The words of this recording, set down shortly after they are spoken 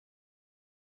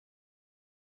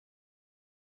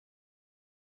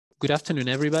Good afternoon,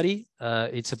 everybody.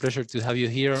 It's a pleasure to have you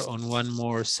here on one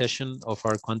more session of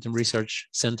our Quantum Research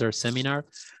Center seminar.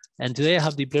 And today I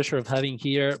have the pleasure of having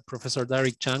here Professor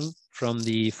Darrick Chang from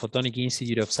the Photonic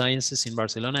Institute of Sciences in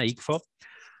Barcelona, ICFO.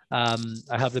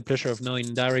 I have the pleasure of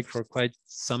knowing Darrick for quite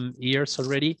some years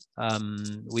already.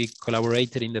 We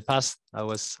collaborated in the past.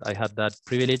 I had that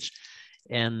privilege.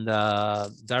 And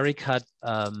Darrick had,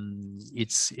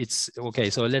 it's okay,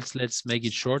 so let's make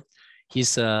it short.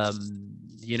 He's,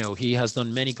 he has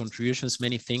done many contributions,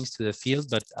 many things to the field,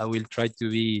 but I will try to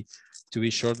be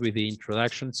short with the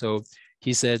introduction. So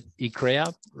he's a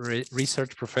ICREA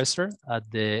research professor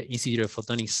at the Institute of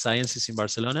Photonic Sciences in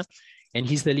Barcelona, and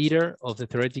he's the leader of the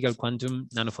theoretical quantum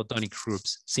nanophotonic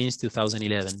groups since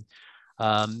 2011.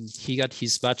 He got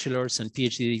his bachelor's and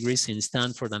PhD degrees in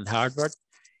Stanford and Harvard,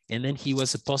 and then he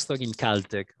was a postdoc in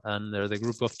Caltech under the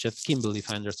group of Jeff Kimball,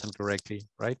 if I understand correctly,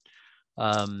 right?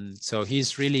 So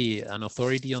he's really an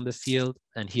authority on the field,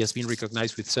 and he has been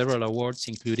recognized with several awards,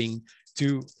 including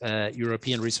 2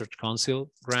 European Research Council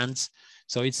grants.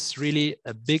 So it's really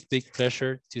a big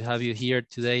pleasure to have you here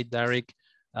today, Darrick.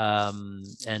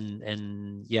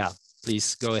 And yeah,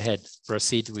 please go ahead,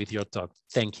 proceed with your talk.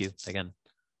 Thank you again.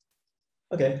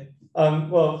 Okay.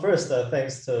 Well, first,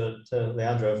 thanks to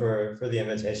Leandro for the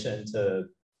invitation to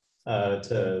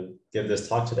give this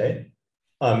talk today.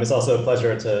 It's also a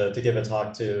pleasure to give a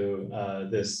talk to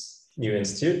this new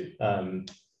institute,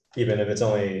 even if it's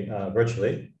only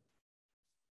virtually.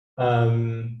 Let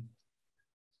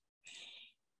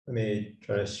me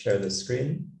try to share the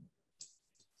screen.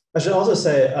 I should also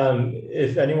say,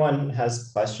 if anyone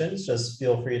has questions, just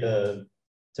feel free to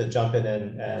jump in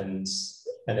and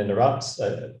interrupt.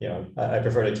 I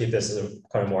prefer to keep this as a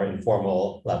kind of more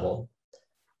informal level.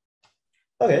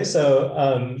 Okay,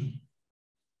 so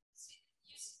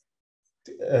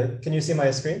can you see my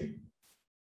screen?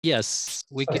 Yes,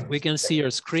 we can see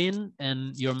your screen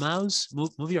and your mouse.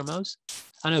 Move your mouse.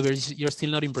 Oh no, you're still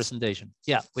not in presentation.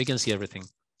 Yeah, we can see everything.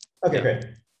 Okay, yeah. Great.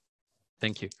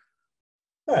 Thank you.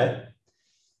 All right.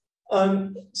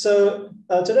 So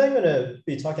today I'm going to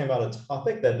be talking about a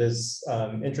topic that is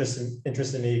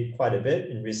interested me quite a bit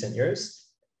in recent years,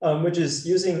 which is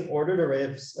using ordered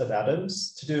arrays of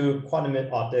atoms to do quantum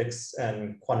optics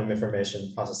and quantum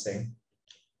information processing.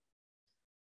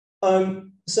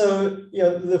 So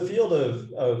the field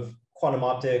of quantum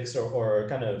optics or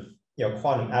kind of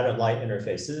quantum atom light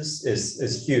interfaces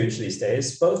is huge these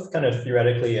days, both kind of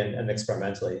theoretically and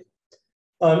experimentally.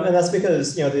 And that's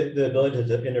because the ability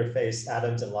to interface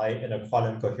atoms and light in a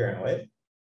quantum coherent way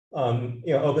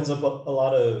opens up a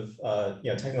lot of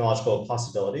technological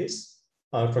possibilities.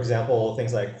 For example,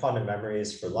 things like quantum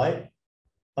memories for light,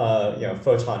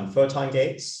 photon-photon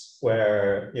gates,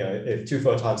 where if 2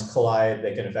 photons collide,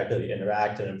 they can effectively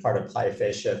interact and impart a pi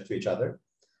phase shift to each other.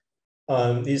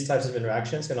 These types of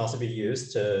interactions can also be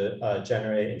used to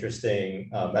generate interesting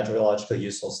metrologically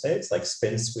useful states, like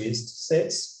spin-squeezed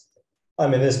states.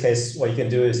 In this case, what you can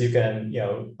do is you can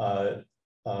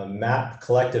map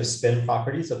collective spin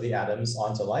properties of the atoms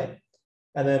onto light.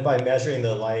 And then by measuring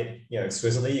the light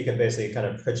exquisitely, you can basically kind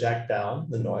of project down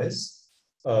the noise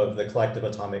of the collective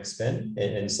atomic spin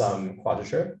in some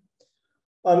quadrature.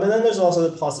 And then there's also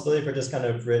the possibility for just kind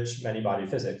of rich many-body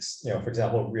physics. For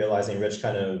example, realizing rich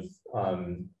kind of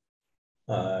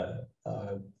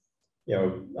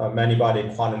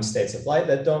many-body quantum states of light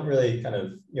that don't really kind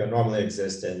of normally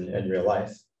exist in real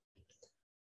life.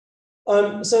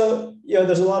 So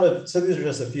there's a lot of, so these are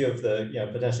just a few of the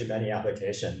potentially many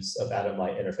applications of atom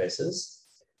light interfaces.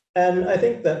 And I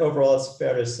think that overall it's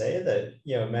fair to say that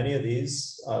many of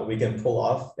these we can pull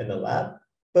off in the lab,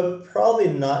 but probably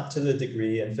not to the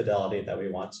degree and fidelity that we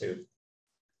want to.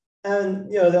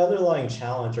 And the underlying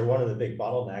challenge, or one of the big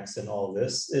bottlenecks in all of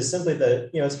this, is simply that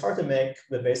it's hard to make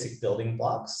the basic building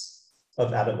blocks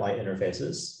of atom light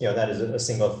interfaces. That is a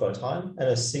single photon and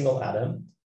a single atom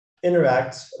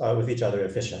interact with each other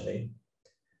efficiently.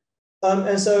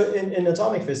 And so in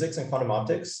atomic physics and quantum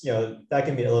optics, that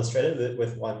can be illustrated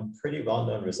with one pretty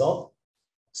well-known result.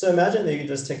 So imagine that you can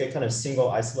just take a kind of single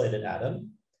isolated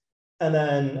atom, and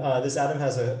then this atom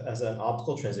has an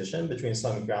optical transition between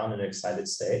some ground and excited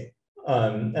state.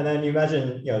 And then you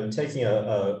imagine taking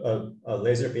a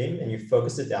laser beam and you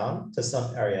focus it down to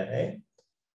some area A.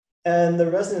 And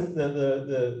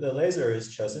the laser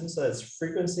is chosen so that its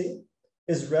frequency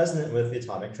is resonant with the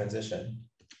atomic transition.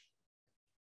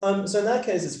 So in that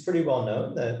case, it's pretty well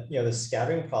known that the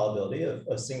scattering probability of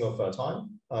a single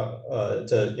photon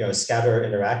to scatter or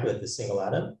interact with the single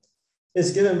atom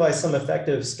is given by some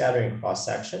effective scattering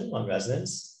cross-section on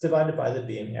resonance divided by the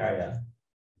beam area.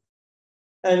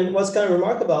 And what's kind of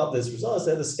remarkable about this result is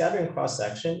that the scattering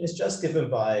cross-section is just given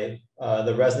by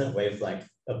the resonant wavelength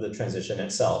of the transition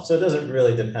itself. So it doesn't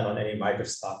really depend on any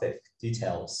microscopic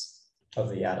details of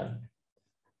the atom.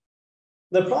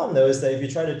 The problem, though, is that if you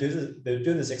try to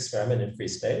do this experiment in free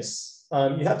space,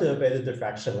 you have to obey the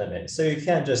diffraction limit. So you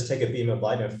can't just take a beam of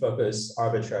light and focus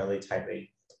arbitrarily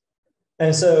tightly.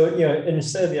 And so,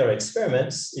 instead of the other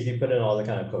experiments, if you put in all the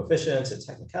kind of coefficients and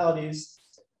technicalities,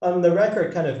 the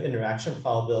record kind of interaction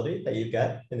probability that you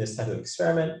get in this type of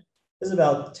experiment is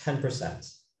about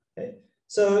 10%. Okay?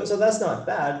 So that's not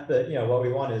bad, but what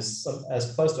we want is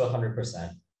as close to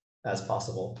 100% as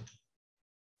possible.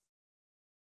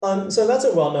 So that's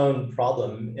a well-known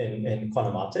problem in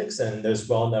quantum optics, and there's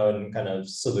well-known kind of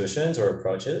solutions or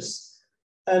approaches.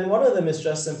 And one of them is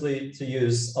just simply to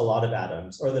use a lot of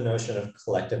atoms, or the notion of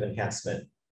collective enhancement.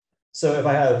 So if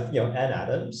I have n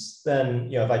atoms,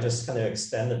 then if I just kind of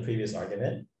extend the previous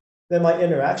argument, then my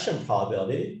interaction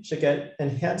probability should get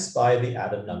enhanced by the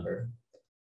atom number.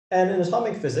 And in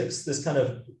atomic physics, this kind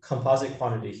of composite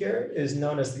quantity here is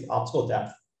known as the optical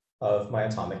depth of my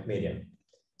atomic medium.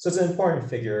 So it's an important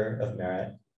figure of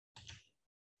merit.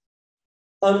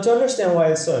 To understand why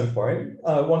it's so important,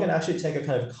 one can actually take a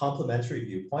kind of complementary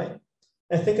viewpoint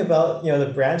and think about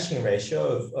the branching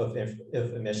ratio of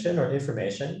emission or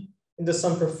information into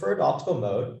some preferred optical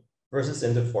mode versus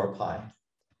into 4 pi.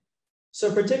 So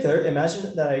in particular,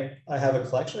 imagine that I have a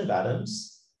collection of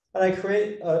atoms and I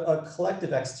create a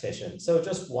collective excitation. So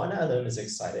just one atom is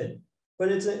excited,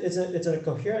 but it's a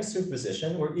coherent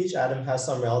superposition where each atom has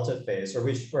some relative phase, or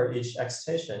where each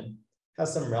excitation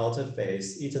has some relative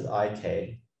phase, e to the I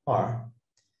k r.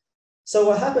 So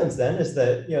what happens then is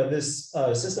that this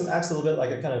system acts a little bit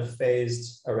like a kind of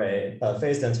phased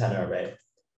antenna array.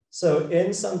 So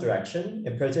in some direction,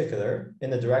 in particular, in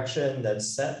the direction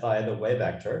that's set by the wave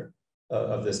vector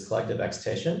of this collective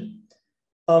excitation,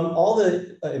 all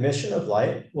the emission of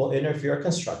light will interfere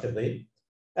constructively.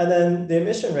 And then the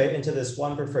emission rate into this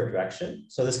one preferred direction,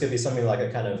 so this could be something like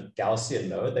a kind of Gaussian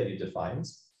mode that you defined,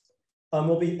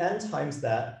 will be n times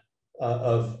that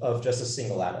of just a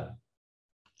single atom.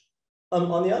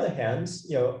 On the other hand,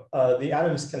 the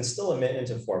atoms can still emit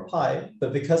into 4 pi,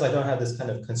 but because I don't have this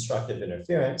kind of constructive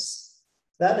interference,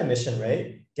 that emission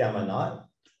rate, gamma naught,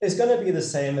 is going to be the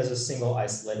same as a single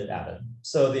isolated atom.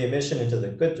 So the emission into the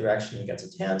good direction gets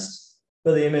enhanced,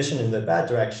 but the emission in the bad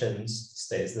directions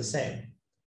stays the same.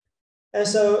 And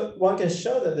so one can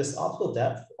show that this optical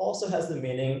depth also has the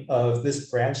meaning of this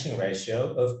branching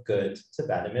ratio of good to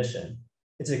bad emission.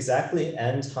 It's exactly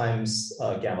n times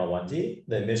gamma 1d,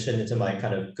 the emission into my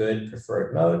kind of good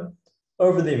preferred mode,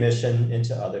 over the emission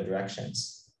into other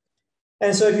directions.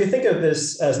 And so if you think of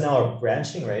this as now a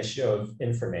branching ratio of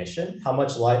information, how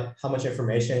much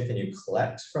information can you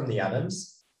collect from the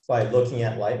atoms by looking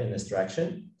at light in this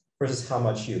direction versus how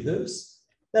much you lose,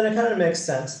 then it kind of makes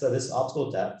sense that this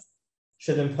optical depth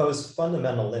should impose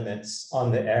fundamental limits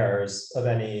on the errors of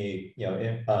any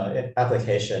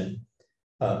application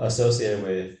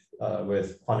associated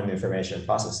with quantum information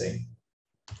processing.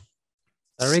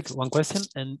 Darrick, one question,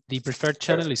 and the preferred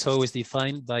channel is always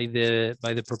defined by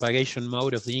the propagation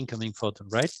mode of the incoming photon,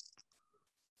 right?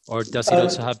 Or does it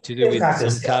also have to do with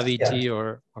practice, some cavity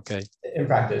or, okay. In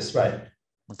practice, right.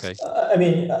 Okay. I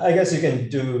mean, I guess you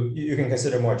can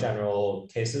consider more general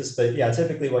cases, but yeah,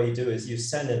 typically what you do is you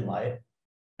send in light,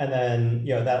 and then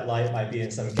that light might be in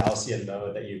some Gaussian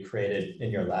mode that you created in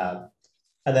your lab.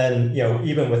 And then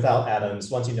even without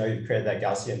atoms, once you've created that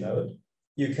Gaussian mode,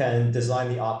 you can design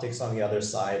the optics on the other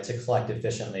side to collect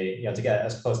efficiently, to get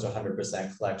as close to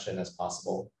 100% collection as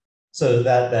possible. So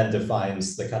that then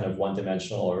defines the kind of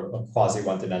one-dimensional or quasi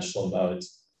one-dimensional mode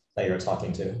that you're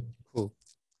talking to. Cool.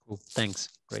 Thanks.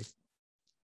 Great.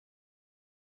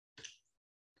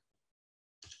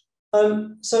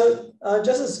 So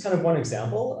just as kind of one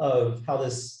example of how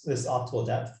this optical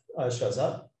depth shows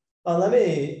up, let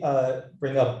me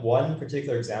bring up one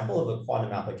particular example of a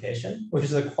quantum application, which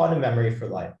is a quantum memory for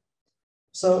light.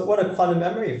 So what a quantum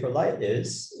memory for light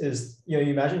is you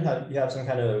imagine how you have some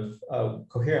kind of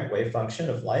coherent wave function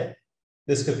of light.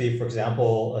 This could be, for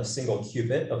example, a single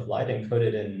qubit of light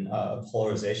encoded in a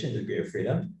polarization degree of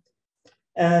freedom.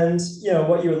 And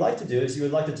what you would like to do is you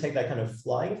would like to take that kind of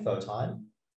flying photon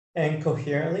and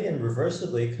coherently and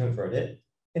reversibly convert it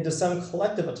into some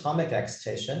collective atomic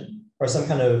excitation or some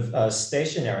kind of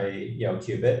stationary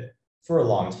qubit for a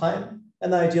long time,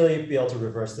 and then ideally be able to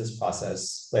reverse this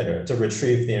process later to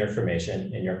retrieve the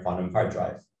information in your quantum hard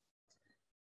drive.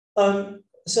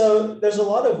 So there's a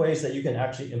lot of ways that you can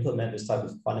actually implement this type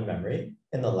of quantum memory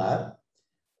in the lab.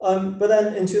 But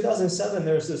then in 2007,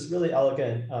 there's this really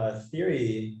elegant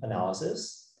theory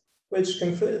analysis, which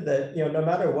concluded that no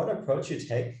matter what approach you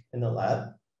take in the lab,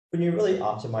 when you really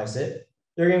optimize it,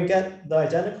 you're going to get the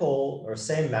identical or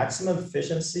same maximum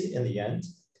efficiency in the end,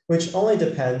 which only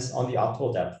depends on the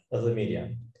optical depth of the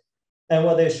medium. And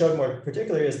what they showed more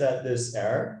particularly is that this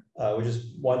error, which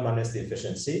is 1 minus the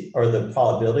efficiency, or the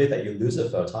probability that you lose a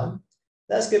photon,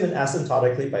 that's given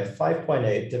asymptotically by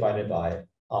 5.8 divided by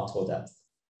optical depth.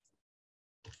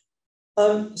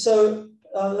 So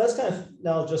let's kind of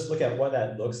now just look at what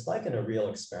that looks like in a real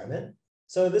experiment.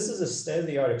 So this is a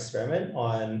state-of-the-art experiment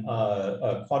on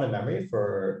a quantum memory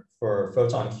for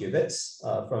photon qubits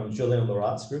from Julien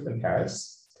Laurent's group in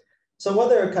Paris. So what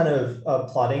they're kind of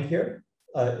plotting here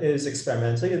is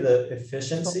experimentally the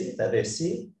efficiency that they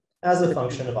see as a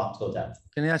function of optical depth.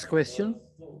 Can I ask a question?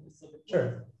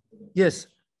 Sure. Yes,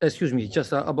 excuse me,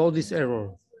 just about this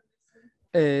error.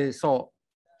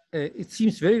 It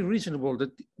seems very reasonable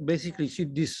that basically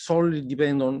this solely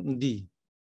depend on D,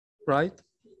 right?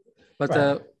 But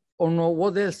right. On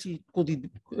what else could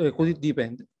it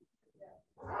depend?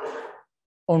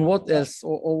 On what else,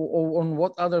 or on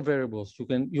what other variables you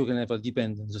can have a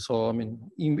dependence? So I mean,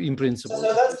 in principle.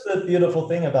 So that's the beautiful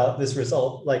thing about this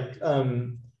result. Like,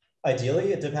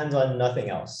 ideally, it depends on nothing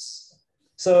else.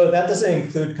 So that doesn't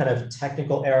include kind of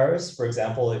technical errors. For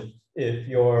example, if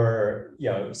you're,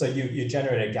 so you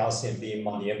generate a Gaussian beam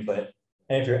on the input,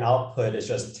 and if your output is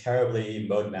just terribly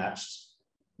mode matched,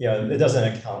 it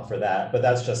doesn't account for that. But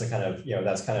that's just a kind of,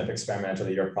 that's kind of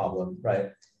experimentally your problem,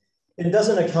 right? It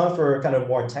doesn't account for kind of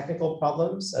more technical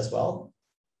problems as well.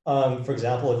 For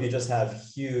example, if you just have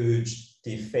huge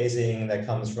dephasing that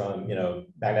comes from,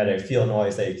 magnetic field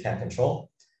noise that you can't control.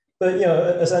 But,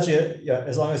 essentially,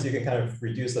 as long as you can kind of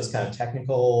reduce those kind of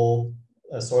technical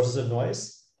sources of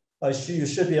noise, you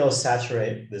should be able to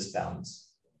saturate this bounds.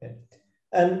 Okay?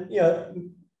 And,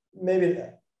 maybe,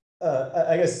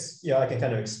 I guess, I can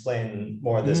kind of explain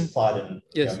more of this plot, and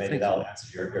yes, maybe that'll answer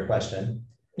your question.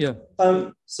 Yeah.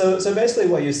 So basically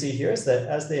what you see here is that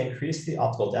as they increase the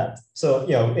optical depth, so,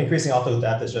 increasing optical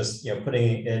depth is just,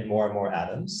 putting in more and more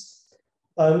atoms.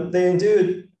 They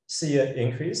do see an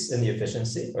increase in the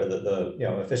efficiency, or the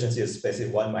efficiency is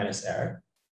basically 1 minus error.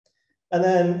 And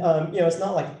then, it's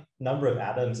not like number of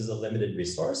atoms is a limited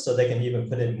resource, so they can even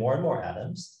put in more and more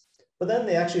atoms. But then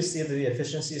they actually see that the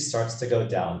efficiency starts to go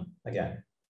down again.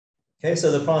 Okay,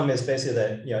 so the problem is basically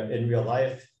that, in real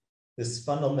life, this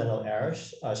fundamental error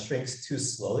shrinks too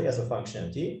slowly as a function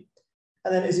of D.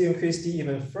 And then as you increase D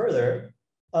even further,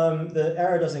 the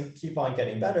error doesn't keep on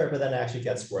getting better, but then it actually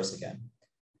gets worse again.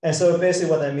 And so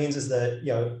basically what that means is that,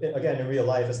 again, in real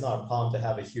life, it's not a problem to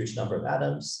have a huge number of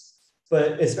atoms,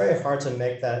 but it's very hard to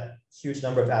make that huge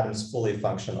number of atoms fully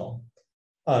functional.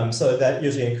 So that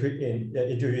usually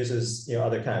introduces,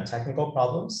 other kind of technical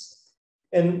problems.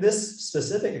 In this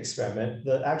specific experiment,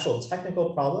 the actual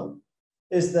technical problem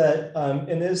is that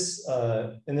in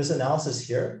this analysis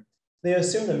here, they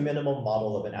assumed a minimal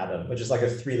model of an atom, which is like a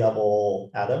 3-level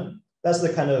atom. That's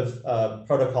the kind of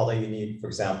protocol that you need, for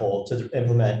example, to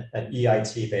implement an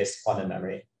EIT-based quantum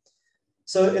memory.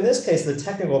 So in this case, the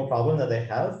technical problem that they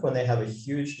have when they have a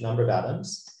huge number of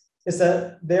atoms is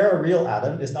that their real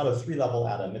atom is not a 3-level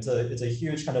atom. It's a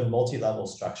huge kind of multi-level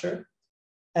structure.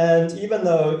 And even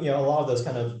though a lot of those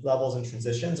kind of levels and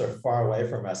transitions are far away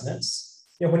from resonance,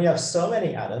 when you have so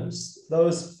many atoms,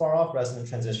 those far off resonant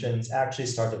transitions actually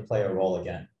start to play a role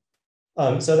again.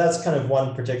 So that's kind of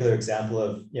one particular example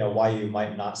of why you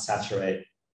might not saturate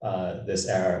this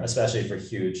error, especially for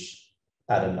huge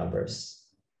atom numbers.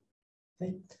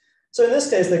 Okay. So in this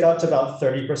case, they got to about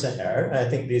 30% error, and I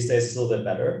think these days it's a little bit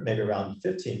better, maybe around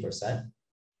 15%.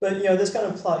 But this kind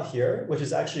of plot here, which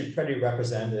is actually pretty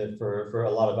representative for a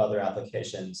lot of other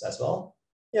applications as well,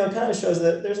 kind of shows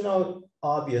that there's no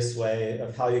obvious way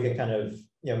of how you can kind of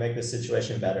make the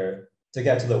situation better to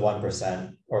get to the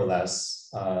 1% or less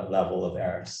level of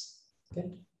errors. Okay.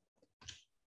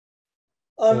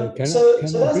 So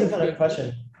that's the kind of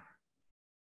question.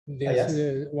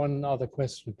 There's one other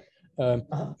question.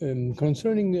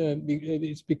 Concerning,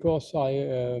 it's because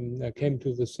I came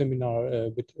to the seminar a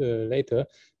bit later.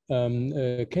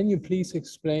 Can you please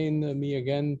explain me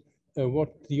again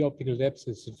what the optical depth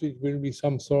is? It will be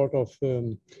some sort of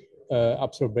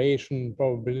observation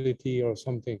probability or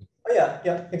something. Oh,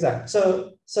 yeah, exactly.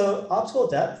 So optical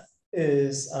depth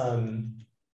is,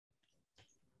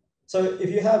 so if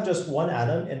you have just one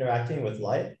atom interacting with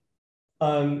light,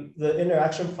 the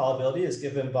interaction probability is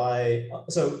given by,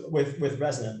 so with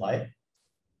resonant light,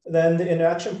 then the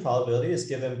interaction probability is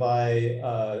given by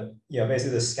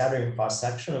basically the scattering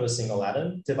cross-section of a single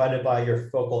atom divided by your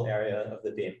focal area of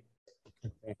the beam.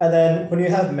 Okay. And then when you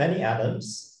have many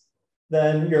atoms,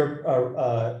 then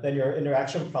your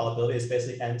interaction probability is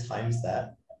basically n times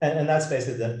that. And that's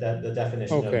basically the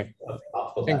definition of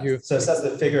optical Thank depth. you. So it says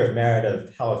the figure of merit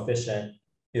of how efficient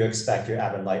you expect your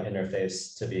atom light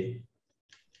interface to be.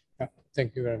 Yeah,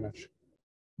 thank you very much.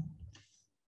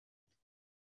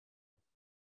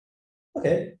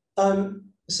 Okay.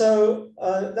 So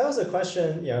that was a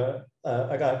question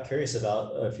I got curious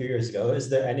about a few years ago. Is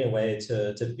there any way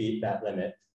to beat that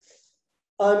limit?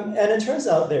 And it turns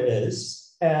out there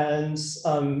is. And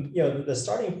the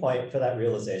starting point for that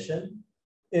realization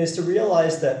is to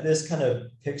realize that this kind of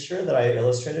picture that I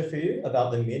illustrated for you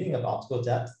about the meaning of optical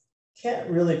depth can't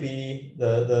really be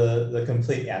the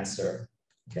complete answer.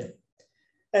 Okay.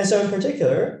 And so in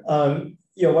particular,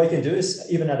 what you can do is,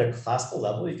 even at a classical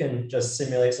level, you can just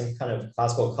simulate some kind of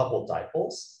classical coupled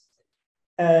dipoles.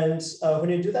 And when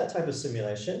you do that type of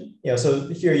simulation, so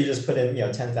here you just put in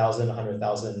 10,000,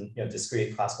 100,000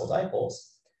 discrete classical dipoles.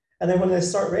 And then when they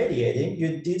start radiating,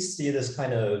 you do see this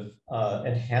kind of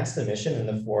enhanced emission in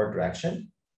the forward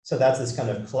direction. So that's this kind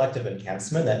of collective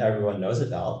enhancement that everyone knows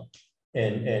about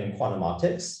in quantum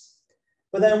optics.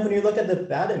 But then when you look at the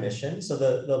bad emission, so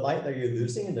the light that you're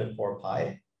losing in the 4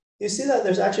 pi, you see that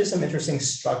there's actually some interesting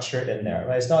structure in there,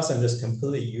 right? It's not some just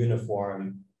completely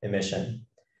uniform emission.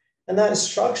 And that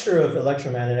structure of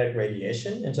electromagnetic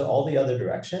radiation into all the other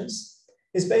directions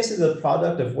is basically the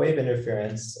product of wave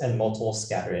interference and multiple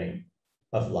scattering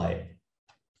of light.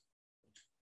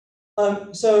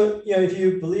 So if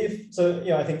you believe,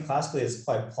 I think classically it's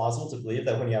quite plausible to believe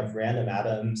that when you have random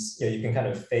atoms, you can kind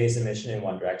of phase emission in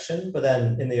one direction, but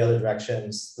then in the other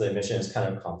directions, the emission is kind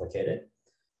of complicated.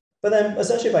 But then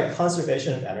essentially by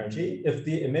conservation of energy, if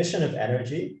the emission of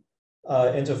energy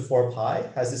into 4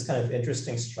 pi has this kind of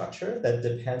interesting structure that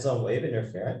depends on wave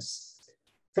interference,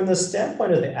 from the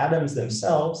standpoint of the atoms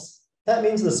themselves, that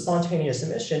means the spontaneous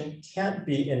emission can't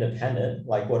be independent,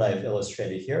 like what I've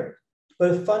illustrated here,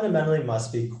 but it fundamentally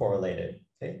must be correlated.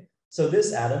 Okay? So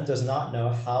this atom does not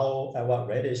know at what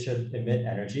rate it should emit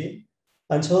energy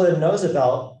until it knows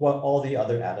about what all the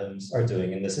other atoms are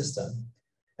doing in the system.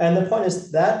 And the point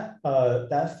is that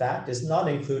that fact is not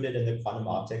included in the quantum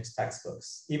optics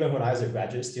textbooks. Even when I was a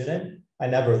graduate student, I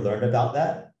never learned about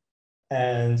that.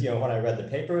 And when I read the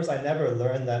papers, I never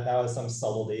learned that that was some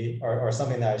subtlety or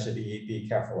something that I should be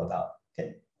careful about.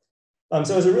 Okay.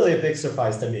 So it was really a big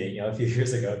surprise to me, a few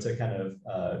years ago to kind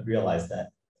of realize that.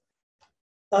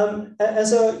 And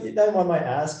so then one might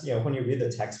ask, when you read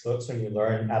the textbooks, when you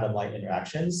learn atom-light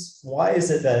interactions, why is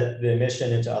it that the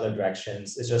emission into other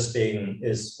directions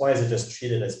why is it just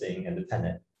treated as being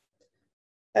independent?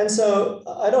 And so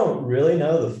I don't really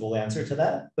know the full answer to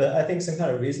that, but I think some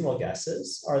kind of reasonable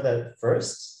guesses are that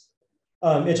first,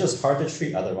 it's just hard to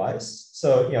treat otherwise.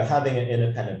 So having an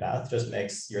independent path just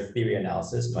makes your theory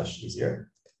analysis much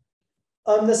easier.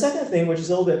 The second thing, which is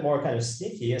a little bit more kind of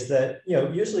sneaky, is that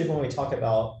usually when we talk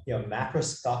about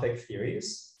macroscopic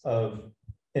theories of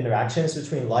interactions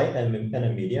between light and a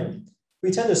medium,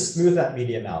 we tend to smooth that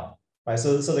medium out, right?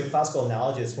 So the classical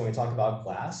analogy is when we talk about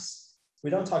glass, we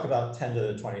don't talk about 10 to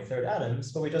the 23rd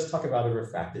atoms, but we just talk about a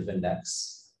refractive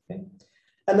index. Okay?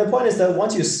 And the point is that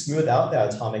once you smooth out the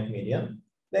atomic medium,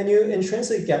 then you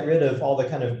intrinsically get rid of all the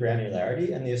kind of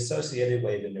granularity and the associated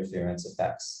wave interference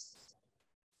effects.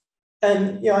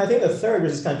 And I think the third,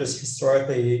 which is kind of just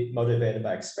historically motivated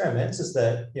by experiments, is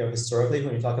that historically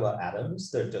when you talk about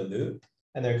atoms, they're dilute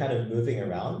and they're kind of moving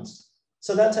around.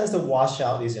 So that tends to wash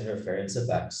out these interference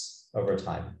effects over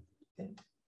time. Okay?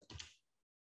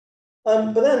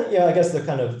 But then, I guess the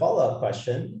kind of follow-up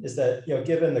question is that,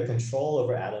 given the control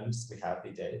over atoms we have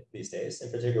these days,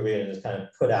 in particular, we can just kind of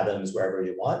put atoms wherever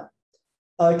you want,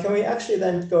 can we actually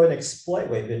then go and exploit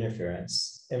wave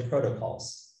interference in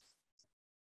protocols?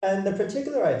 And the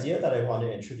particular idea that I want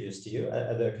to introduce to you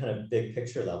at the kind of big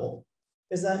picture level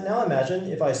is that now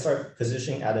imagine if I start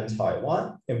positioning atoms how I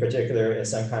want, in particular in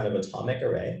some kind of atomic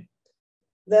array,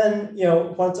 then,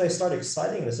 once I start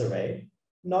exciting this array,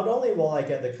 not only will I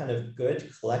get the kind of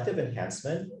good collective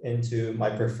enhancement into my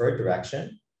preferred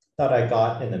direction that I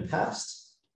got in the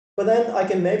past, but then I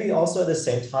can maybe also at the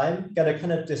same time get a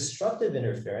kind of destructive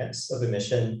interference of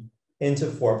emission into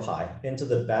 4 pi, into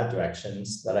the bad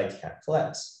directions that I can't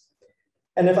collect.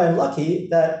 And if I'm lucky,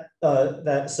 that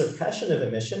suppression of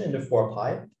emission into 4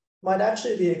 pi might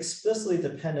actually be explicitly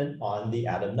dependent on the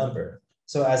atom number.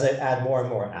 So as I add more and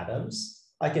more atoms,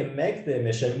 I can make the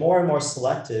emission more and more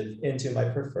selective into my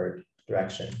preferred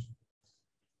direction.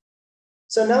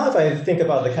 So now if I think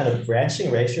about the kind of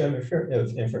branching ratio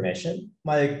of information,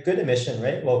 my good emission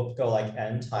rate will go like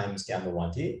n times gamma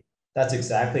 1t. That's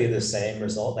exactly the same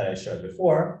result that I showed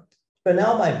before. But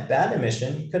now my bad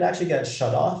emission could actually get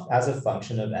shut off as a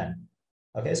function of n.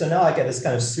 Okay, so now I get this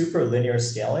kind of super linear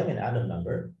scaling in atom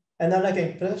number. And then I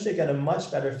can potentially get a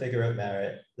much better figure of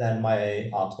merit than my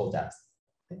optical depth.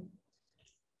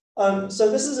 So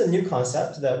this is a new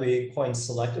concept that we coined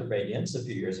selective radiance a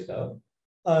few years ago.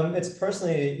 It's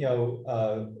personally,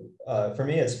 for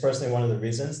me, it's personally one of the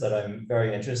reasons that I'm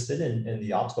very interested in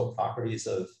the optical properties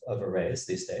of arrays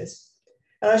these days.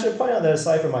 And I should point out that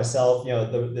aside from myself,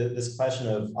 this question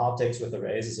of optics with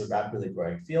arrays is a rapidly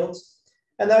growing field.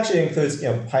 And that actually includes,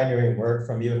 pioneering work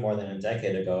from even more than a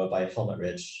decade ago by Helmut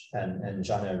Ridge and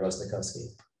Jana Rosnikowski.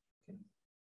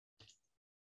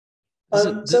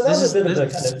 So that was a bit of a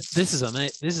kind of...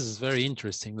 This is very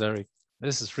interesting, Darrick.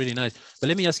 This is really nice. But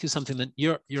let me ask you something. That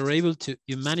you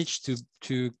managed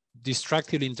to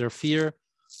distractedly interfere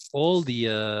all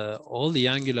the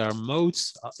angular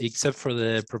modes except for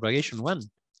the propagation one.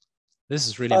 This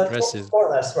is really impressive. More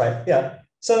or less, right? Yeah.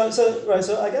 So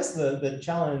I guess the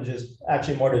challenge is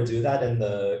actually more to do that in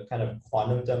the kind of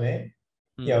quantum domain.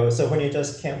 So when you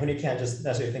can't just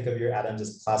necessarily think of your atoms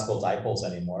as classical dipoles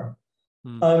anymore.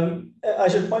 I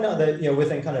should point out that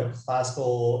within kind of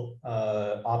classical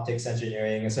optics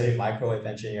engineering, especially microwave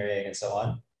engineering, and so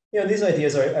on, these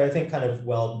ideas are, I think, kind of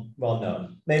well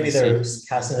known. Maybe they're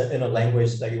cast in a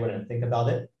language that you wouldn't think about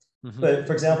it. But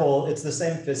for example, it's the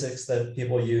same physics that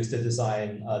people use to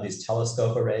design these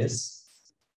telescope arrays,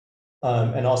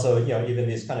 and also even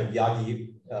these kind of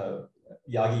Yagi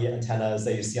antennas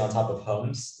that you see on top of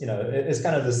homes. It's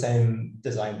kind of the same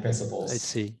design principles. I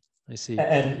see.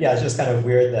 And yeah, it's just kind of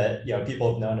weird that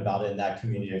people have known about it in that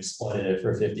community, exploited it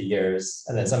for 50 years,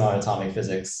 and then somehow in atomic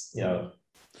physics,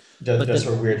 just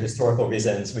for weird historical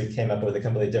reasons, we came up with a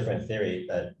completely different theory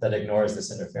that ignores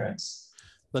this interference.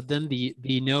 But then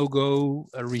the no-go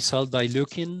result by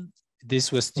looking,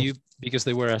 this was due because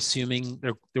they were assuming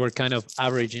they were kind of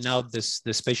averaging out the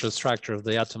spatial structure of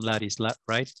the atom lattice,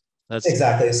 right? That's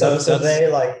exactly. So they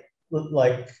like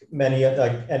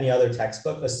any other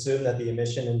textbook, assume that the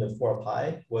emission in the 4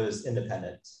 pi was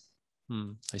independent.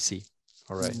 I see.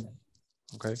 All right.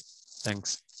 Okay.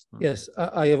 Thanks. Yes,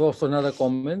 I have also another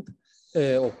comment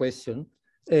or question.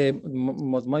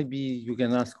 What might be you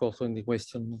can ask also in the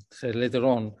question later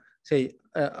on. Say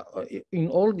in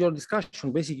all your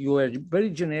discussion, basically you are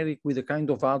very generic with the kind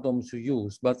of atoms you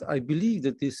use, but I believe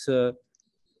that this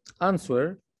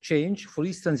answer change. For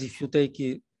instance, if you take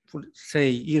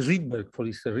say Rydberg, for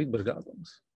instance, Rydberg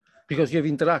atoms, because you have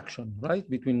interaction, right,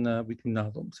 between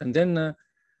atoms, and then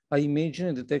I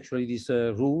imagine that actually this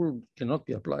rule cannot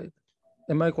be applied.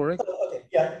 Am I correct? Okay.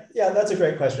 Yeah, that's a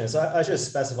great question. So I should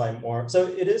specify more. So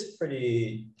it is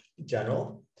pretty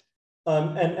general,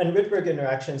 and Rydberg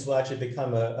interactions will actually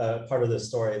become a part of the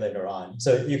story later on.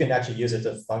 So you can actually use it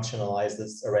to functionalize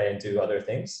this array and do other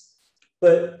things.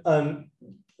 But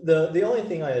the only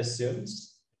thing I assumed,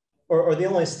 or the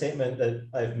only statement that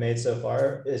I've made so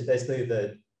far, is basically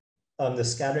that the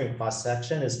scattering cross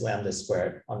section is lambda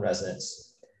squared on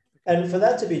resonance, and for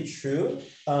that to be true.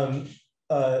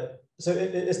 So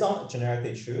it's not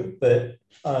generically true, but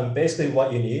basically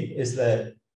what you need is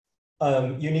that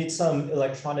you need some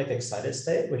electronic excited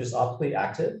state, which is optically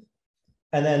active.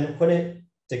 And then when it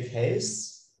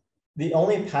decays, the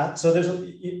only path, so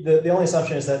the only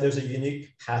assumption is that there's a unique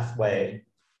pathway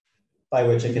by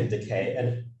which it can decay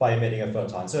and by emitting a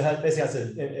photon. So it basically has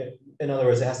to, in other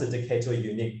words, it has to decay to a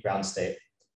unique ground state.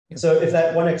 So if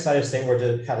that one excited state were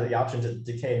to have the option to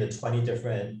decay into 20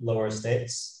 different lower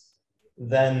states,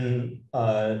 then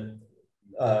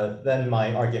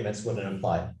my arguments wouldn't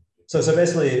apply. So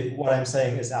basically what I'm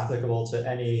saying is applicable to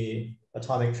any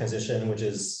atomic transition, which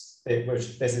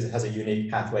basically has a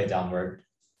unique pathway downward.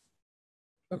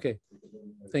 Okay,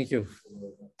 thank you.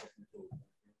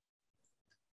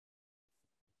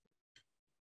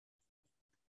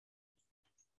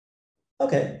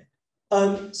 Okay,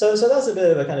 so that's a bit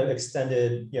of a kind of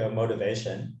extended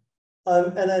motivation.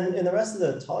 And then in the rest of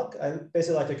the talk, I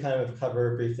basically like to kind of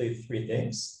cover briefly 3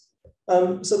 things.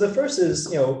 So the first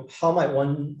is, how might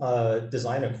one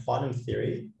design a quantum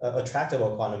theory, a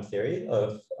tractable quantum theory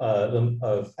of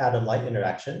atom-light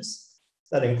interactions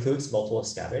that includes multiple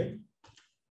scattering.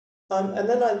 And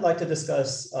then I'd like to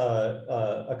discuss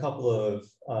a couple of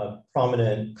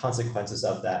prominent consequences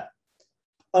of that.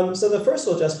 So the first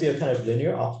will just be a kind of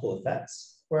linear optical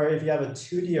effects, where if you have a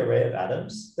 2D array of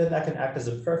atoms, then that can act as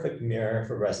a perfect mirror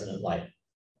for resonant light.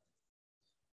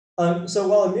 So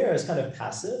while a mirror is kind of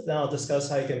passive, then I'll discuss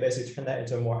how you can basically turn that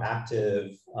into a more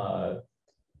active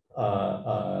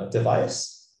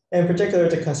device, in particular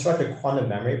to construct a quantum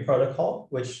memory protocol,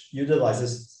 which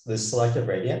utilizes the selective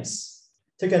radiance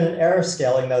to get an error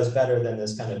scaling that is better than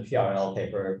this kind of PRL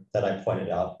paper that I pointed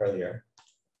out earlier.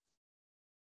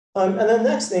 And then the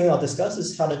next thing I'll discuss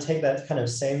is how to take that kind of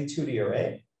same 2D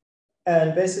array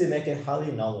and basically make it highly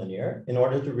nonlinear in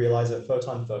order to realize a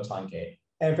photon-photon gate.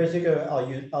 And in particular,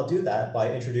 I'll do that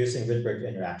by introducing Rydberg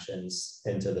interactions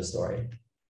into the story.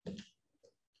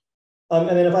 And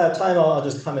then if I have time, I'll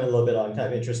just comment a little bit on kind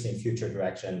of interesting future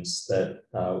directions that,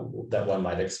 that one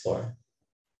might explore.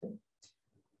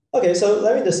 Okay, so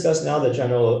let me discuss now the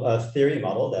general theory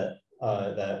model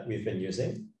that we've been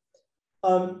using.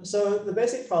 So the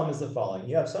basic problem is the following.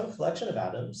 You have some collection of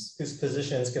atoms whose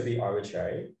positions could be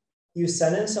arbitrary. You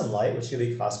send in some light, which could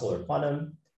be classical or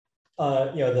quantum.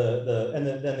 Then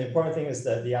the important thing is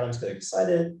that the atoms get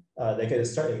excited. They could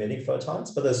start emitting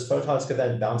photons, but those photons could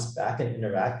then bounce back and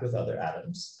interact with other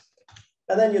atoms.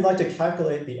 And then you'd like to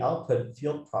calculate the output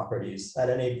field properties at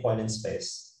any point in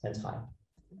space and time.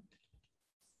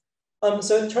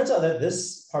 So it turns out that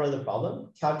this part of the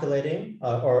problem, calculating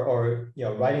or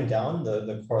writing down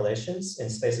the correlations in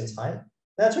space and time,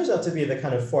 that turns out to be the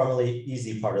kind of formally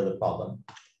easy part of the problem.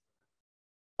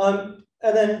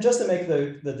 And then just to make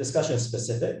the discussion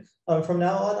specific, from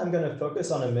now on, I'm going to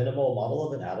focus on a minimal model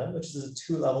of an atom, which is a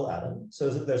two-level atom. So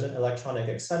there's an electronic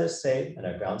excited state and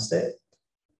a ground state.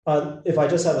 If I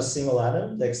just have a single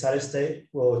atom, the excited state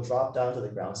will drop down to the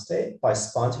ground state by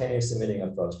spontaneously emitting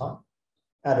a photon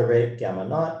at a rate gamma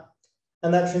naught.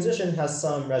 And that transition has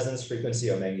some resonance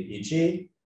frequency omega EG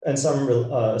and some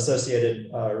associated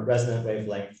resonant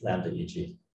wavelength lambda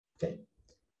EG. Okay.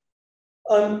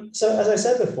 So as I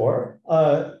said before,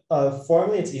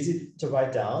 formally it's easy to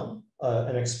write down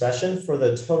an expression for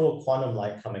the total quantum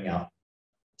light coming out.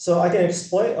 So I can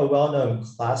exploit a well-known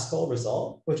classical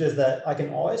result, which is that I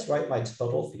can always write my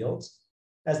total field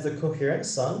as the coherent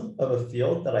sum of a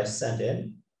field that I send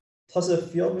in, plus a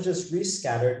field which is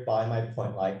rescattered by my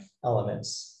point-like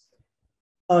elements.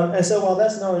 And so while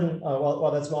that's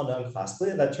well known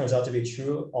classically, that turns out to be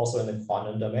true also in the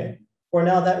quantum domain, where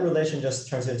now that relation just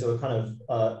turns into a kind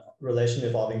of relation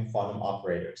involving quantum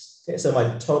operators. Okay, so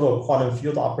my total quantum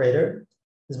field operator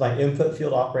is my input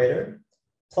field operator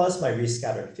plus my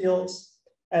rescattered fields.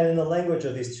 And in the language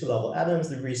of these two-level atoms,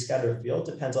 the rescattered field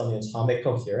depends on the atomic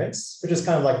coherence, which is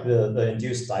kind of like the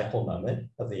induced dipole moment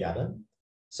of the atom.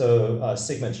 So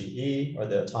sigma GE, or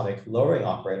the atomic lowering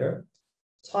operator,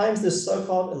 times this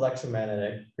so-called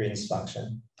electromagnetic Green's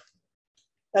function.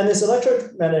 And this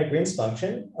electromagnetic Green's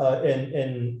function,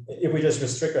 if we just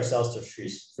restrict ourselves to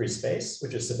free space,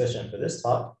 which is sufficient for this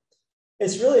talk,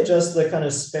 it's really just the kind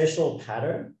of spatial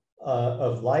pattern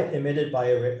of light emitted by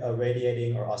a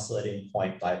radiating or oscillating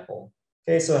point dipole.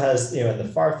 Okay, so it has, in the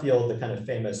far field, the kind of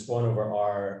famous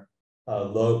 1/r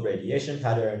lobe radiation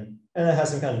pattern, and it has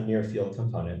some kind of near field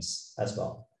components as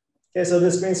well. Okay, so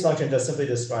this Green's function just simply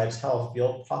describes how a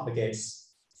field propagates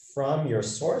from your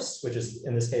source, which is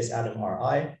in this case atom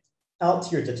Ri, out to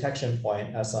your detection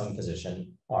point at some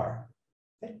position R.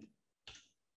 Okay.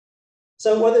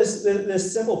 So what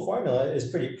this simple formula is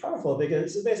pretty powerful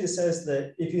because it basically says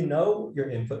that if you know your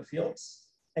input fields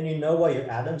and you know what your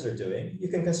atoms are doing, you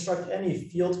can construct any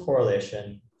field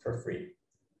correlation for free.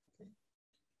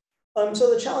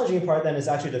 So the challenging part then is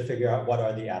actually to figure out what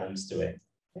are the atoms doing.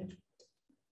 Okay.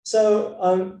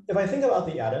 So if I think about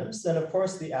the atoms, then of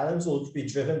course the atoms will be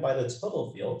driven by the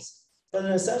total fields. But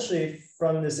then essentially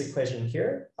from this equation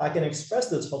here, I can express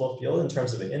the total field in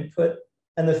terms of an input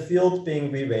and the field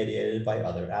being re-radiated by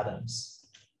other atoms.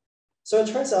 So it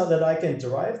turns out that I can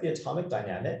derive the atomic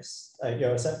dynamics,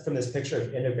 from this picture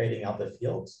of integrating out the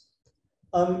fields,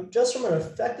 just from an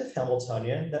effective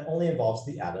Hamiltonian that only involves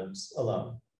the atoms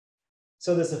alone.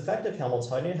 So this effective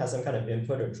Hamiltonian has some kind of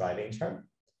input or driving term.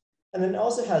 And then it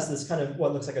also has this kind of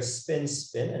what looks like a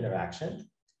spin-spin interaction.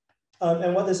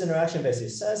 And what this interaction basically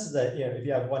says is that if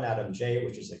you have one atom J,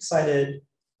 which is excited,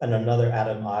 and another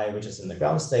atom I, which is in the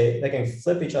ground state, they can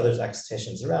flip each other's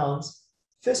excitations around,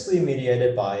 fiscally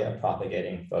mediated by a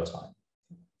propagating photon.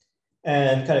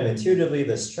 And kind of intuitively,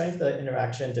 the strength of the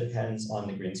interaction depends on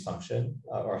the Green's function,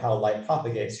 or how light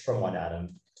propagates from one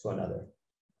atom to another.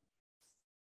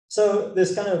 So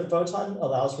this kind of photon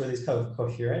allows for these kind of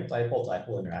coherent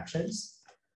dipole-dipole interactions,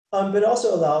 but it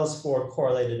also allows for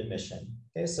correlated emission.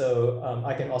 Okay, so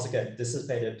I can also get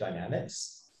dissipative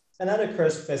dynamics, and that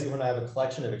occurs basically when I have a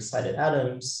collection of excited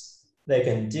atoms. They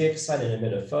can de-excite and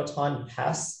emit a photon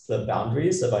past the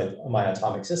boundaries of my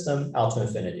atomic system out to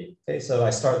infinity. Okay, so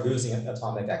I start losing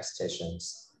atomic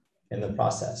excitations in the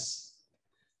process.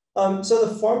 So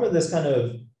the form of this kind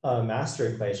of master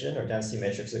equation or density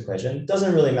matrix equation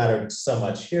doesn't really matter so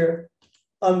much here.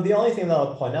 The only thing that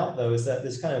I'll point out though is that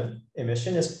this kind of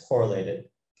emission is correlated.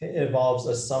 Okay? It involves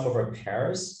a sum over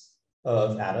pairs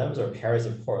of atoms or pairs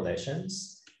of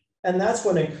correlations. And that's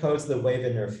what encodes the wave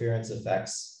interference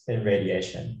effects in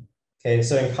radiation. Okay,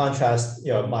 so in contrast,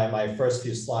 my first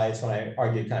few slides when I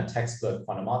argued kind of textbook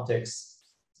quantum optics,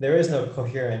 there is no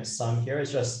coherent sum here.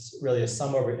 It's just really a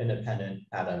sum over independent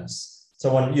atoms.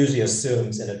 So one usually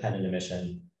assumes independent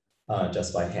emission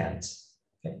just by hand.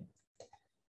 Okay.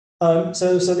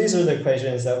 So these are the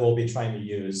equations that we'll be trying to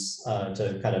use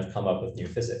to kind of come up with new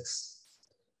physics.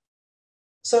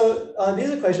 So these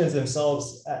equations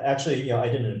themselves, actually, I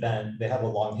didn't invent. They have a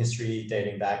long history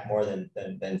dating back more than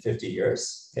 50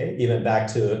 years, okay? Even back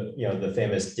to the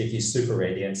famous Dickey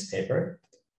superradiance paper.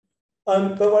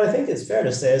 But what I think is fair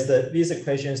to say is that these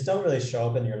equations don't really show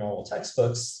up in your normal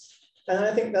textbooks. And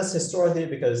I think that's historically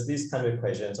because these kind of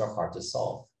equations are hard to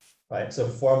solve, right? So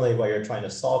formally what you're trying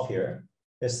to solve here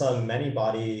is some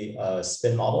many-body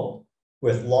spin model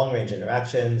with long-range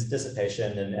interactions,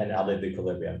 dissipation, and out of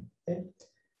equilibrium, okay?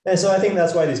 And so I think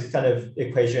that's why these kind of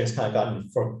equations kind of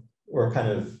were kind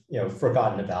of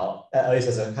forgotten about, at least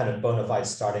as a kind of bona fide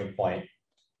starting point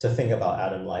to think about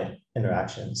atom-light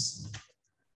interactions.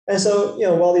 And so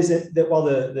while these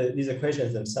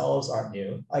equations themselves aren't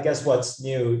new, I guess what's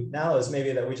new now is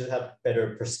maybe that we just have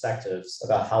better perspectives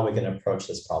about how we can approach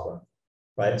this problem,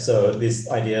 right? So these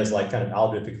ideas like kind of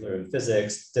out of equilibrium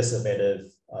physics,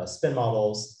 dissipative spin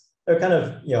models, they're kind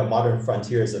of modern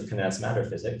frontiers of condensed matter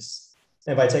physics.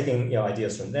 And by taking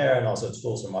ideas from there and also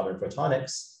tools from modern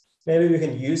photonics, maybe we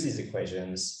can use these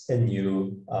equations in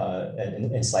new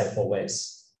and insightful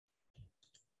ways.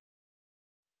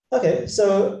 Okay,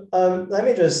 so let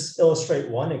me just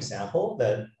illustrate one example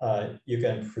that you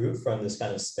can prove from this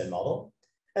kind of spin model.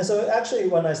 And so actually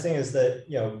one nice thing is that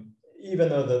even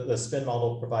though the spin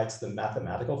model provides the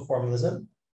mathematical formalism,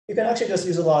 you can actually just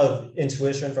use a lot of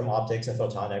intuition from optics and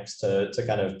photonics to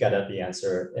kind of get at the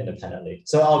answer independently.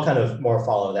 So I'll kind of more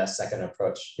follow that second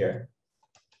approach here.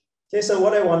 Okay, so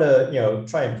what I want to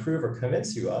try and prove or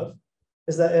convince you of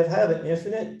is that if I have an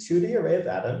infinite 2D array of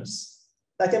atoms,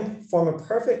 that can form a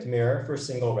perfect mirror for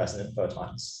single resonant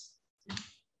photons.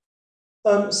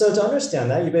 So to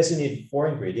understand that, you basically need 4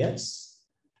 ingredients.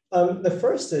 The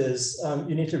first is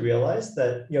you need to realize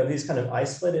that these kind of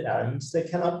isolated atoms, they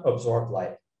cannot absorb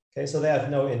light. Okay, so they have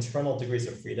no internal degrees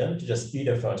of freedom to just eat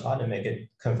a photon and make it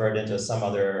convert into some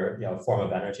other form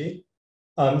of energy.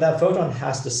 That photon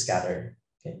has to scatter.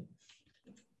 Okay.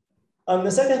 The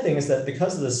second thing is that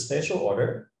because of the spatial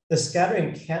order, the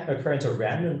scattering can't occur into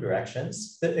random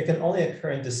directions. It can only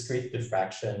occur in discrete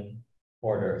diffraction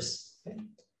orders. Okay.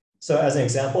 So as an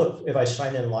example, if I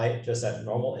shine in light just at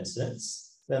normal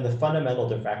incidence, then the fundamental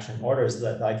diffraction order is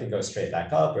that I can go straight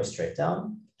back up or straight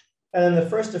down. And then the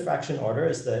first diffraction order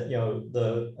is that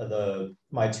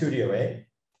my 2D array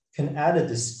can add a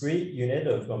discrete unit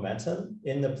of momentum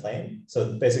in the plane.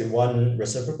 So basically one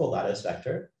reciprocal lattice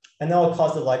vector, and that will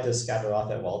cause the light to scatter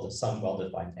off at some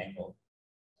well-defined angle.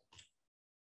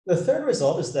 The third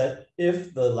result is that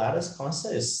if the lattice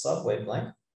constant is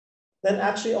sub-wavelength, then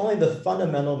actually only the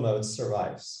fundamental mode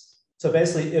survives. So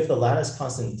basically, if the lattice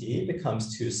constant d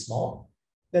becomes too small,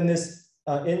 then this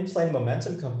in-plane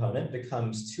momentum component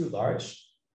becomes too large,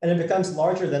 and it becomes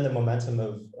larger than the momentum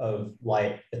of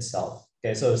light itself.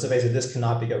 Okay, so basically this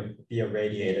cannot be a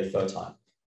radiated photon.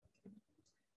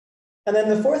 And then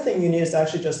the fourth thing you need is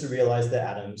actually just to realize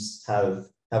that atoms have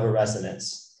a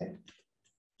resonance. Okay.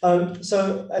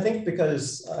 So I think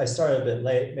because I started a bit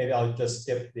late, maybe I'll just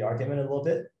skip the argument a little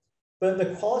bit. But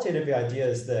the qualitative idea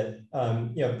is that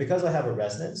because I have a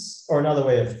resonance, or another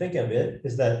way of thinking of it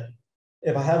is that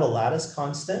if I have a lattice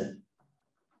constant,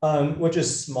 which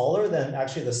is smaller than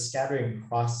actually the scattering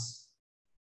cross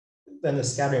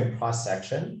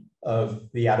section of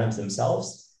the atoms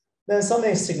themselves, then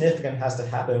something significant has to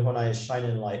happen when I shine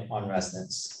in light on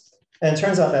resonance. And it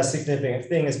turns out that significant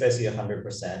thing is basically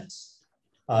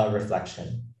 100%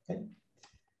 reflection. Okay?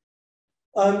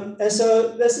 And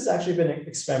so this has actually been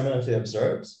experimentally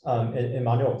observed in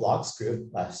Emmanuel Bloch's group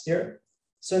last year.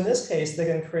 So in this case, they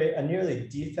can create a nearly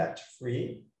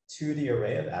defect-free 2D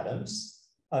array of atoms.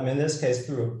 In this case,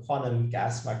 through a quantum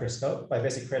gas microscope by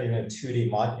basically creating a 2D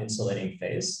mod insulating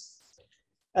phase.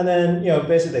 And then,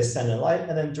 basically they send in light,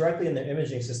 and then directly in the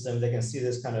imaging system, they can see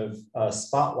this kind of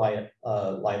spotlight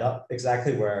light up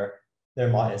exactly where their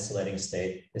mod insulating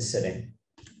state is sitting.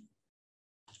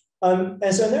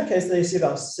 And so in their case, they see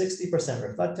about 60%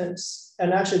 reflectance.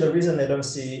 And actually the reason they don't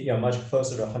see much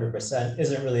closer to 100%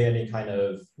 isn't really any kind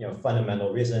of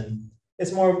fundamental reason.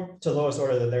 it's more to lowest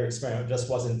order that their experiment just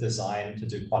wasn't designed to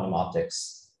do quantum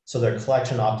optics. So their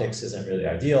collection optics isn't really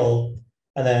ideal.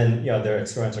 And then, their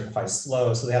experiments are quite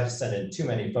slow. So they have to send in too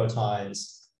many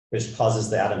photons, which causes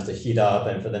the atoms to heat up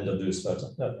and for them to lose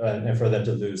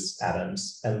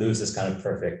atoms and lose this kind of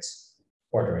perfect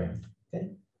ordering. Okay.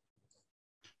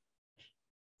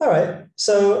 All right,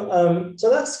 so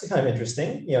that's kind of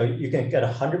interesting. You can get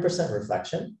 100%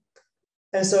 reflection.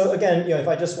 And so again, if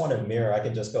I just want a mirror, I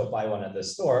can just go buy one at the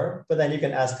store. But then you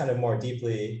can ask kind of more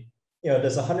deeply,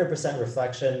 does 100%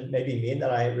 reflection maybe mean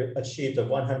that I achieved a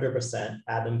 100%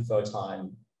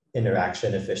 atom-photon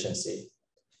interaction efficiency?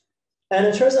 And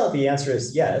it turns out the answer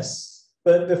is yes.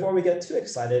 But before we get too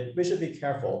excited, we should be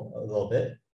careful a little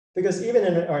bit. Because even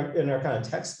in our kind of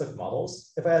textbook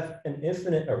models, if I have an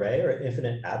infinite array or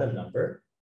infinite atom number,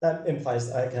 that implies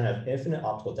I can have infinite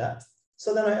optical depth.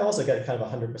 So then I also get kind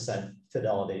of 100%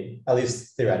 fidelity, at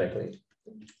least theoretically.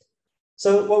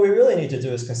 So what we really need to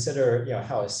do is consider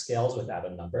how it scales with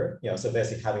atom number, so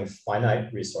basically having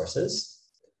finite resources.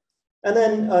 And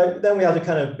then we have to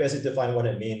kind of basically define what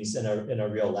it means in a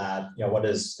real lab. What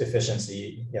does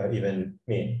efficiency even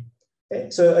mean? Okay,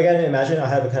 so again, imagine I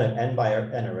have a kind of n by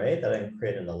n array that I can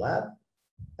create in the lab.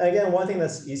 And again, one thing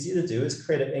that's easy to do is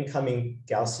create an incoming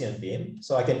Gaussian beam.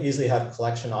 So I can easily have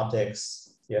collection optics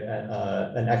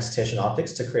and excitation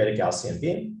optics to create a Gaussian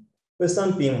beam with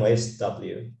some beam waist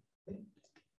W.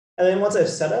 And then once I've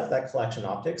set up that collection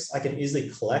optics, I can easily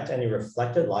collect any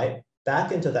reflected light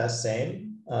back into that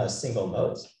same single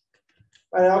mode.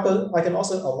 And I can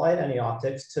also align any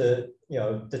optics to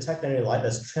detect any light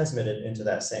that's transmitted into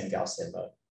that same Gaussian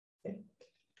mode.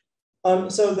 Okay.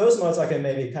 So those modes I can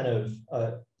maybe kind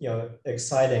of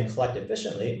excite and collect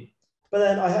efficiently, but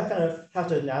then I have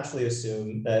to naturally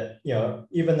assume that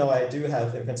even though I do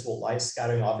have in-principle light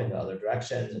scattering off into other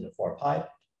directions in the 4π,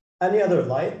 any other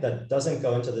light that doesn't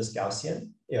go into this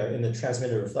Gaussian in the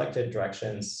transmitted reflected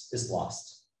directions is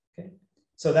lost. Okay.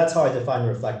 So that's how I define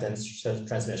reflectance,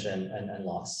 transmission, and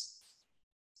loss.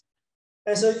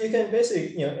 And so you can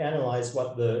basically analyze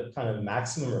what the kind of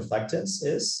maximum reflectance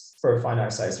is for a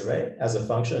finite size array as a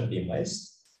function of beam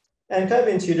waist. And kind of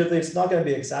intuitively, it's not going to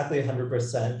be exactly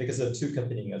 100% because of two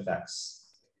competing effects.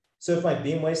 So if my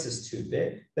beam waist is too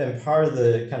big, then part of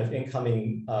the kind of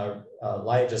incoming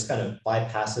light just kind of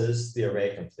bypasses the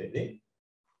array completely.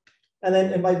 And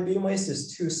then if my beam waist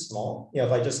is too small,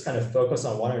 if I just kind of focus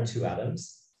on one or two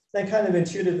atoms, then kind of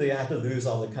intuitively I have to lose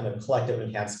all the kind of collective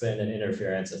enhancement and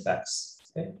interference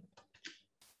effects. Okay?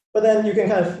 But then you can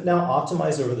kind of now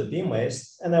optimize over the beam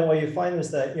waist. And then what you find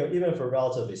is that even for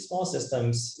relatively small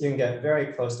systems, you can get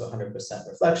very close to 100%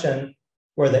 reflection,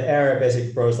 where the error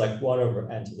basically grows like 1 over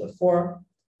n to the 4,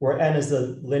 where n is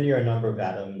the linear number of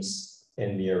atoms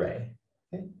in the array.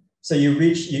 Okay? So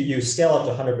you scale up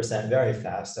to 100% very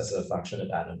fast as a function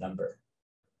of atom number.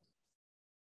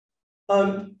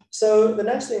 So the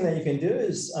next thing that you can do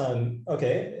is,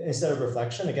 okay, instead of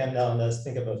reflection, again, now let's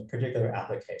think of a particular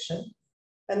application.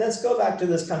 And let's go back to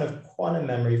this kind of quantum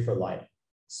memory for light.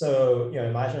 So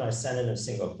imagine I send in a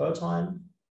single photon.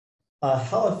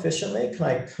 How efficiently can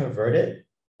I convert it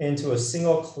into a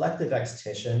single collective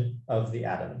excitation of the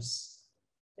atoms?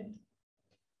 Okay.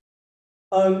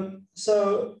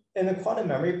 So in the quantum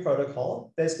memory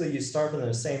protocol, basically you start from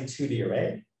the same 2D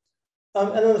array.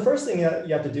 And then the first thing you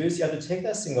have to do is you have to take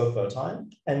that single photon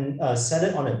and set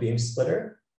it on a beam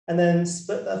splitter, and then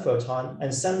split that photon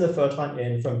and send the photon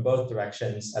in from both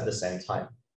directions at the same time.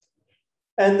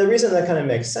 And the reason that kind of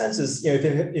makes sense is,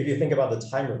 if you think about the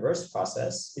time reverse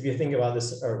process, if you think about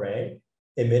this array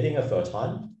emitting a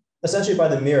photon, essentially by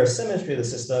the mirror symmetry of the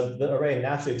system, the array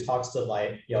naturally talks to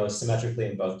light, symmetrically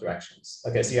in both directions.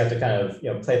 Okay, so you have to kind of,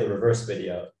 play the reverse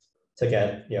video to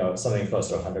get, something close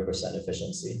to 100%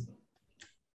 efficiency.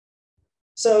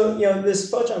 So, this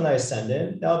photon that I send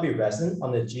in, that'll be resonant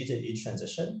on the G to E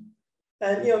transition.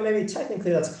 And, maybe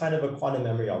technically that's kind of a quantum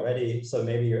memory already. So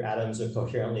maybe your atoms would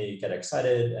coherently get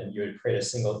excited and you would create a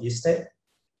single E state.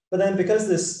 But then because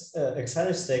this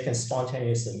excited state can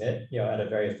spontaneously emit, at a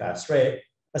very fast rate,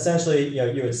 essentially,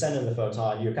 you would send in the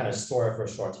photon, you kind of store it for a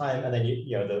short time, and then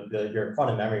your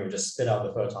quantum memory would just spit out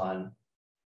the photon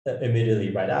immediately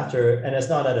right after, and it's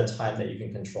not at a time that you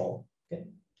can control. Okay.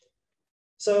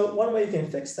 So one way you can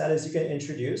fix that is you can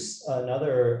introduce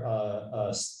another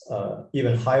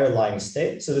even higher lying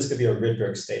state. So this could be a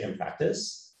Rydberg state in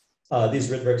practice. These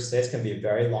Rydberg states can be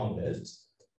very long-lived.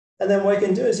 And then what you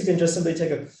can do is you can just simply take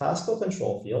a classical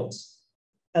control field,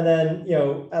 and then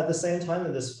at the same time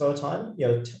that this photon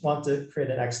want to create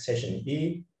an excitation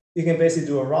E, you can basically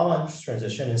do a Raman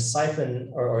transition and siphon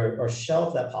or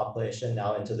shelve that population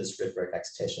now into this Rydberg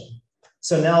excitation.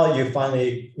 So now you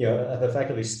finally have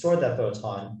effectively stored that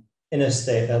photon in a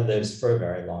state that lives for a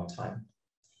very long time.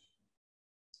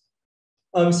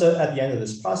 So at the end of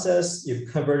this process,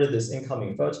 you've converted this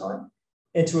incoming photon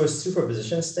into a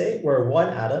superposition state where one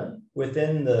atom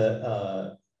within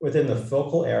the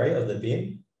focal area of the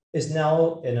beam is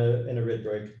now in a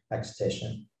Rydberg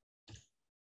excitation.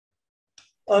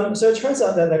 So it turns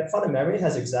out that quantum memory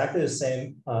has exactly the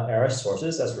same error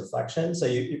sources as reflection. So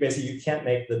you basically can't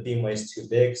make the beam waves too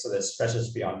big so that it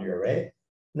stretches beyond your array,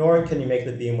 nor can you make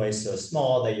the beam waves so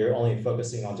small that you're only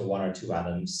focusing onto one or two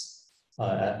atoms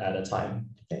at a time.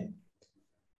 Okay.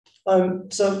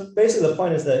 So basically the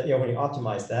point is that when you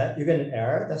optimize that, you get an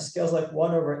error that scales like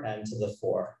 1/n to the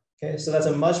 4. Okay, so that's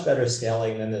a much better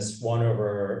scaling than this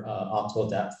 1/, optical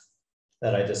depth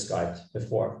that I described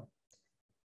before.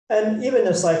 And even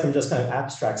aside from just kind of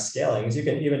abstract scalings, you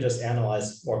can even just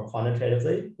analyze more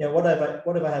quantitatively. What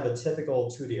if I have a typical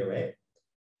 2D array?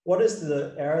 What is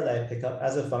the error that I pick up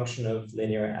as a function of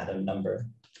linear atom number?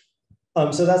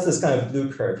 So that's this kind of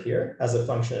blue curve here as a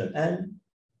function of n.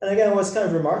 And again, what's kind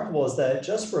of remarkable is that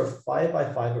just for a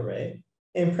 5x5 array,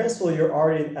 in principle, you're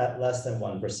already at less than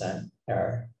 1%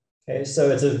 error. Okay, so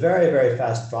it's a very, very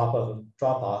fast drop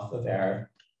off of error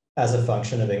as a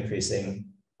function of increasing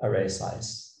array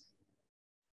size.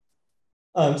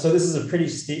 So this is a pretty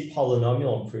steep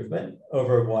polynomial improvement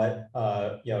over what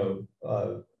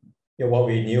what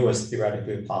we knew was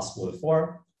theoretically possible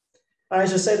before. And I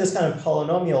should say this kind of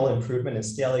polynomial improvement in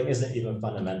scaling isn't even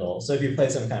fundamental. So if you play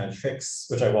some kind of tricks,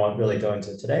 which I won't really go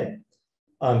into today,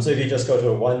 so if you just go to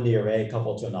a 1D array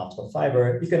coupled to an optical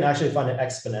fiber, you can actually find an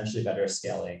exponentially better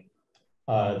scaling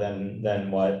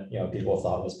than what people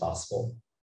thought was possible.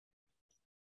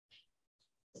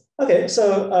 Okay,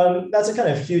 so that's a kind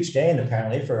of huge gain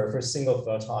apparently for single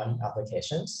photon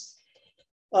applications.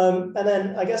 And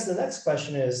then I guess the next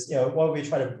question is, what do we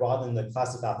try to broaden the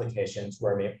class of applications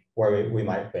where we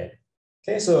might win?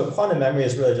 Okay, so quantum memory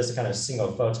is really just a kind of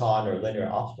single photon or linear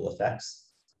optical effects.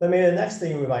 But maybe the next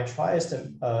thing we might try is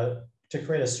to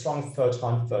create a strong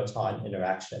photon-photon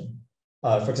interaction.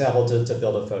 For example, to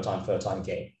build a photon-photon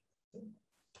gate.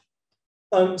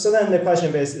 So then the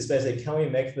question is basically, can we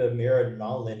make the mirror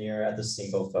nonlinear at the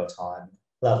single photon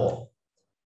level?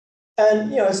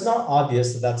 And it's not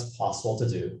obvious that that's possible to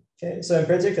do. Okay, so in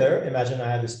particular, imagine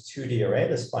I have this 2D array,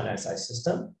 this finite size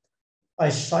system. I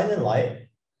shine in light,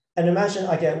 and imagine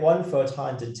I get one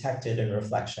photon detected in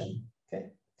reflection.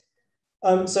 Okay,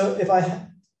 so if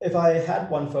I had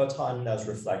one photon that was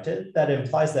reflected, that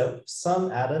implies that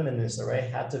some atom in this array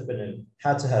had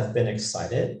to have been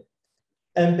excited.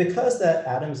 And because that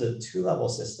atom is a two-level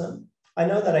system, I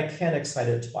know that I can't excite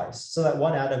it twice, so that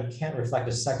one atom can't reflect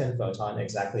a second photon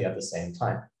exactly at the same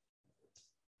time.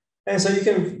 And so you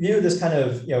can view this kind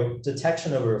of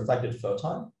detection of a reflected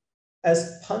photon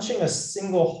as punching a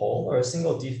single hole or a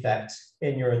single defect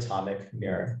in your atomic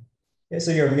mirror. Okay,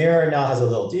 so your mirror now has a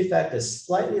little defect, is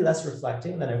slightly less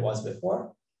reflecting than it was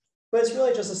before, but it's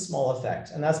really just a small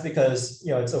effect. And that's because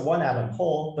it's a one atom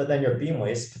hole, but then your beam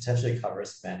waste potentially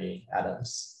covers many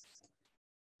atoms.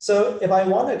 So if I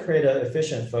want to create an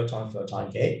efficient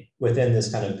photon-photon gate within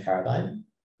this kind of paradigm,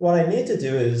 what I need to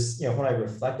do is, when I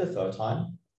reflect a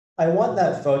photon, I want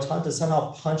that photon to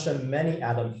somehow punch a many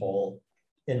atom hole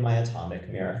in my atomic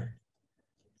mirror.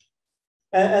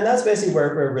 And that's basically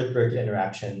where Rydberg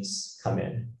interactions come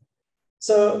in.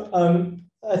 So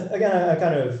again, I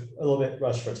kind of a little bit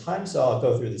rushed for time, so I'll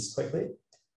go through this quickly.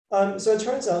 So it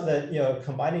turns out that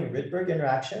combining Rydberg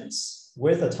interactions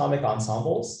with atomic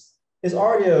ensembles is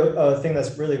already a thing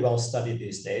that's really well studied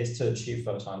these days to achieve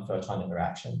photon-photon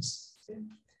interactions.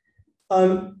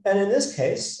 And in this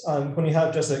case, when you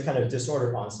have just a kind of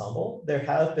disordered ensemble, there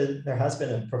has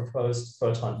been a proposed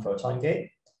photon-photon gate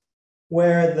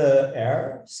where the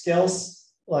error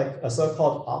scales like a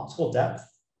so-called optical depth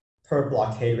per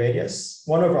blockade radius,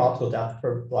 1/, optical depth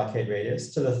per blockade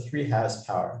radius to the 3/2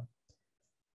 power.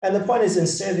 And the point is, in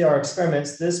state-of-the-art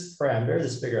experiments, this parameter,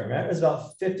 this bigger amount, is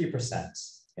about 50%.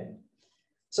 Okay?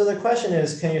 So the question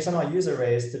is, can you somehow use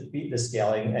arrays to beat the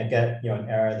scaling and get an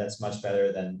error that's much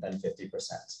better than 50%?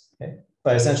 Okay?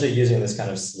 By essentially using this kind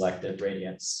of selective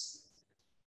gradients.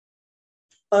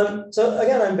 So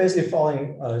again, I'm basically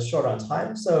falling short on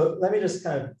time. So let me just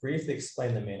kind of briefly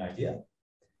explain the main idea.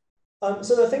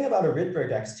 So the thing about a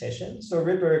Rydberg excitation, so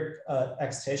Rydberg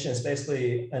excitation is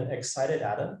basically an excited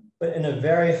atom, but in a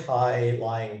very high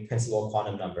lying principal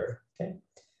quantum number. Okay.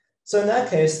 So in that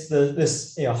case,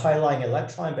 this high-lying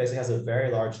electron basically has a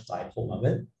very large dipole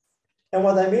moment. And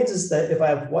what that means is that if I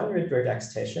have one Rydberg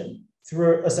excitation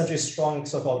through essentially strong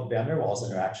so-called van der Waals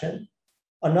interaction,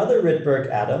 another Rydberg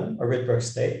atom, or Rydberg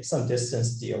state, some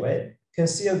distance d away, can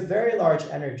see a very large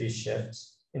energy shift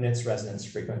in its resonance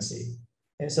frequency.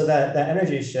 And so that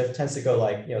energy shift tends to go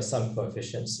like, some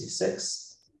coefficient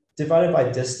C6 divided by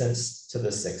distance to the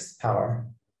 6th power.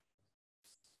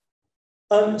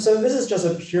 So this is just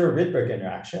a pure Rydberg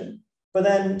interaction. But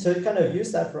then to kind of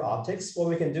use that for optics, what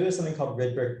we can do is something called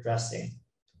Rydberg dressing.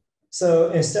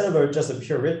 So instead of just a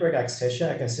pure Rydberg excitation,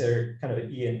 I consider kind of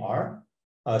E and R.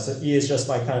 So E is just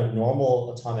my kind of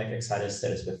normal atomic excited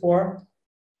state as before.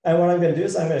 And what I'm going to do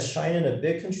is I'm going to shine in a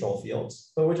big control field,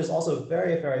 but which is also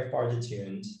very, very far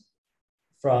detuned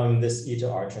from this E to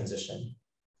R transition.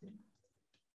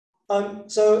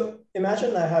 So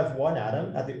imagine that I have one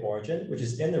atom at the origin, which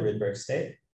is in the Rydberg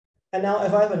state. And now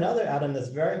if I have another atom that's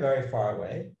very, very far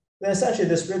away, then essentially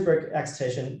this Rydberg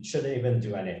excitation shouldn't even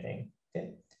do anything.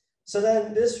 Okay? So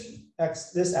then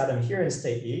this atom here in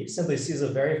state E simply sees a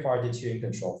very far detuned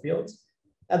control field.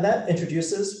 And that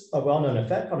introduces a well-known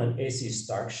effect called an AC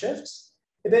Stark shift.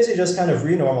 It basically just kind of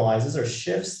renormalizes or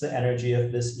shifts the energy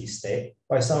of this E state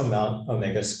by some amount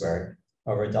omega squared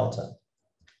over delta.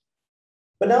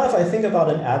 But now if I think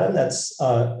about an atom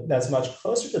that's much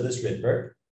closer to this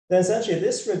Rydberg, then essentially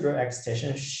this Rydberg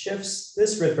excitation shifts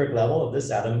this Rydberg level of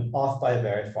this atom off by a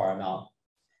very far amount.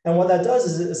 And what that does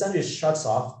is it essentially shuts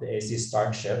off the AC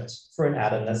Stark shift for an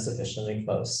atom that's sufficiently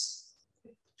close.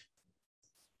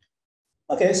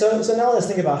 Okay, so now let's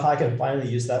think about how I can finally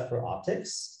use that for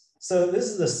optics. So this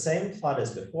is the same plot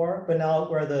as before, but now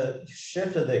where the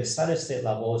shift of the excited state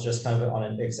level is just kind of on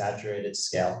an exaggerated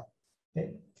scale.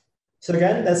 Okay. So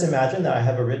again, let's imagine that I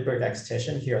have a Rydberg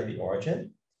excitation here at the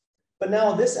origin, but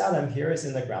now this atom here is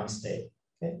in the ground state.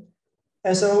 Okay.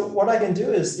 And so what I can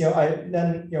do is, when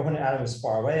an atom is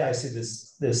far away, I see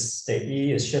this state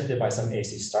E is shifted by some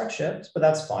AC Stark shift, but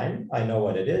that's fine. I know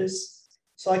what it is.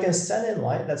 So I can send in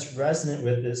light that's resonant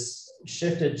with this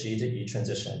shifted G to E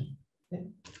transition. Okay.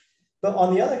 But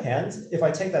on the other hand, if I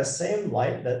take that same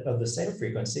light of the same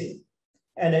frequency,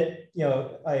 and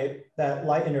that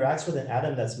light interacts with an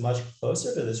atom that's much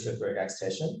closer to this Rydberg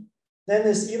excitation, then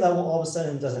this E level all of a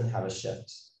sudden doesn't have a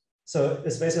shift. So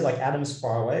it's basically like atoms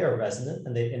far away are resonant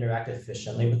and they interact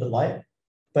efficiently with the light,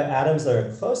 but atoms that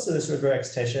are close to this Rydberg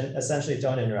excitation essentially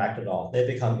don't interact at all. They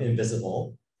become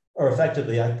invisible, or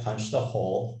effectively I punched a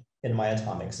hole in my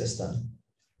atomic system.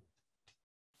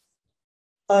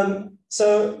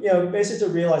 So basically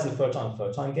to realize the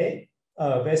photon-photon gate,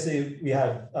 basically we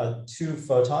have two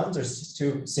photons or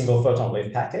two single photon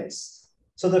wave packets.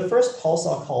 So the first pulse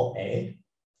I'll call A,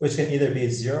 which can either be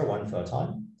 0 or 1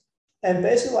 photon. And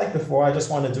basically like before, I just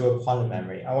want to do a quantum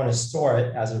memory. I want to store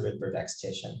it as a Rydberg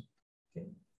excitation. Okay.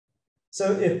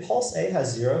 So if pulse A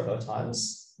has 0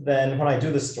 photons, then when I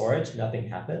do the storage, nothing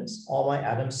happens. All my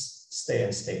atoms stay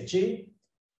in state G.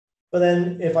 But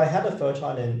then if I had a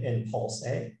photon in pulse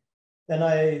A, then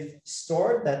I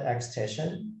stored that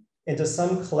excitation into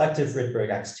some collective Rydberg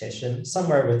excitation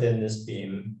somewhere within this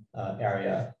beam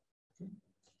area.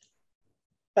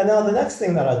 And now the next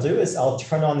thing that I'll do is I'll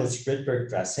turn on this Rydberg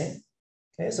dressing.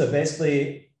 Okay, so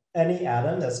basically any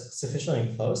atom that's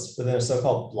sufficiently close within a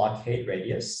so-called blockade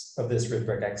radius of this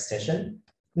Rydberg excitation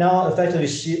now effectively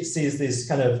sees these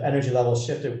kind of energy levels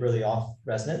shifted really off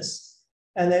resonance,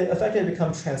 and they effectively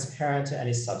become transparent to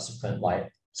any subsequent light.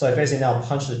 So I basically now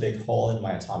punch a big hole in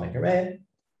my atomic array.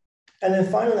 And then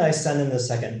finally, I send in the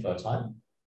second photon.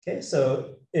 Okay,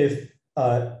 so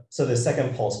so the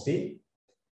second pulse B.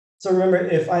 So remember,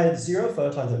 if I had 0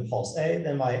 photons in pulse A,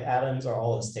 then my atoms are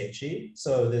all in state G.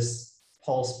 So this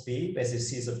pulse B basically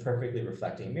sees a perfectly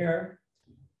reflecting mirror.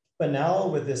 But now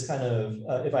with this kind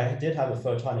of, if I did have a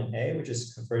photon in A, which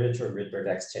is converted to a Rydberg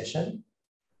excitation,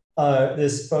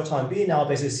 this photon B now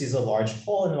basically sees a large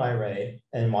hole in my array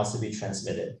and wants to be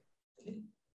transmitted.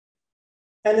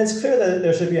 And it's clear that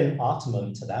there should be an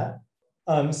optimum to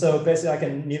that. So basically I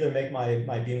can neither make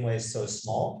my beam waves so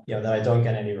small, that I don't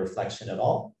get any reflection at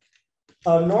all,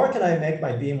 nor can I make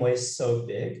my beam waves so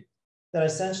big that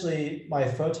essentially my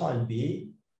photon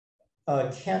B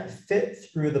can't fit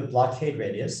through the blockade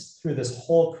radius through this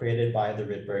hole created by the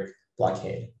Rydberg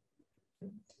blockade.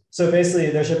 So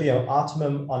basically there should be an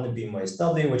optimum on the beam waves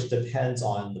W, which depends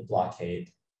on the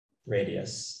blockade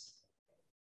radius.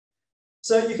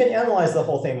 So you can analyze the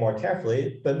whole thing more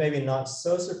carefully, but maybe not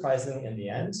so surprisingly in the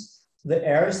end. The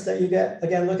errors that you get,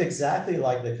 again, look exactly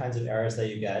like the kinds of errors that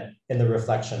you get in the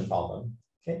reflection problem.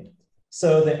 Okay.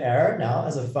 So the error now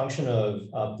as a function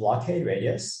of blockade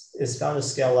radius is found to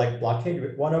scale like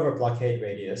 1 over blockade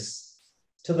radius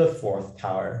to the 4th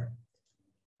power.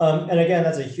 And again,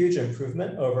 that's a huge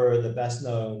improvement over the best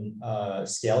known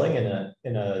scaling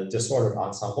in a disordered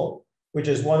ensemble. which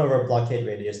is 1 over blockade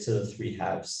radius to the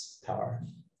 3/2 power.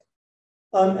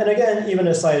 And again, even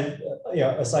aside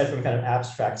from kind of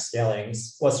abstract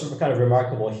scalings, what's kind of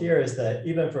remarkable here is that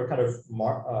even for kind of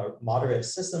moderate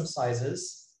system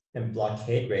sizes and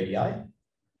blockade radii,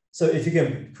 so if you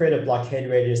can create a blockade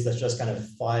radius that's just kind of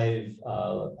 5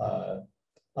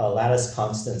 lattice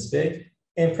constants big,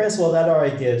 in principle, that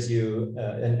already gives you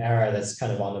an error that's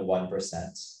kind of on the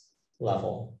 1%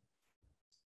 level.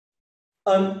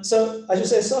 So I should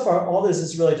say so far, all this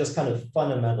is really just kind of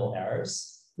fundamental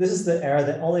errors. This is the error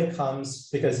that only comes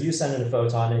because you send in a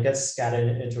photon and it gets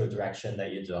scattered into a direction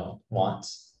that you don't want.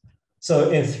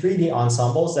 So in 3D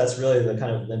ensembles, that's really the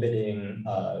kind of limiting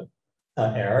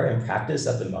error in practice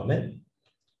at the moment.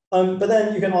 But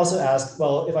then you can also ask,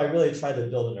 well, if I really try to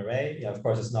build an array, of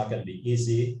course, it's not going to be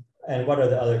easy. And what are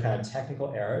the other kind of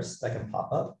technical errors that can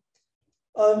pop up?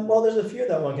 Well, there's a few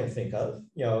that one can think of.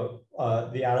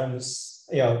 The atoms,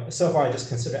 so far I just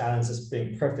consider atoms as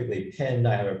being perfectly pinned.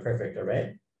 I have a perfect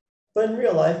array. But in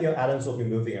real life, atoms will be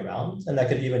moving around, and that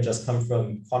could even just come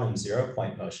from quantum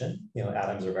zero-point motion.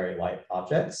 Atoms are very light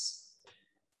objects.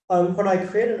 When I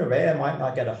create an array, I might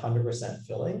not get 100%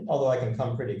 filling, although I can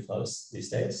come pretty close these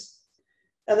days.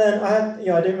 And then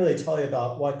I didn't really tell you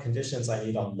about what conditions I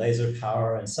need on laser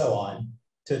power and so on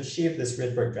to achieve this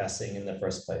Rydberg dressing in the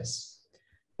first place.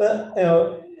 But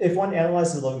if one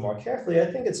analyzes it a little more carefully,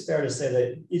 I think it's fair to say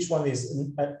that each one of these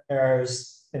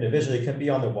errors individually can be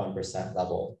on the 1%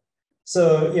 level.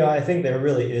 So I think there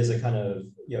really is a kind of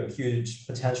huge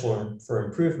potential for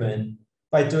improvement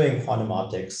by doing quantum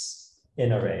optics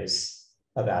in arrays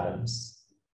of atoms.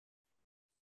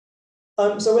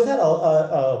 So with that,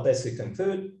 I'll basically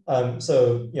conclude.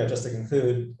 Just to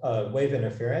conclude, wave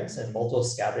interference and multiple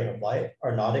scattering of light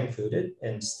are not included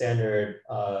in standard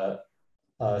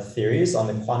theories on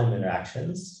the quantum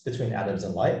interactions between atoms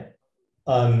and light.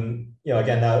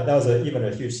 Again, that was even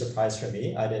a huge surprise for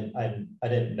me. I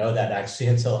didn't know that actually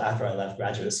until after I left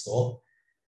graduate school.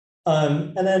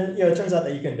 And then it turns out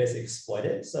that you can basically exploit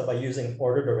it. So by using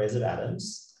ordered arrays of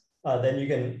atoms, then you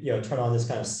can turn on this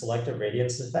kind of selective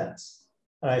radiance effect.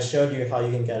 And I showed you how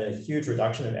you can get a huge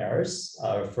reduction of errors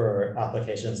for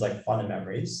applications like quantum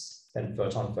memories and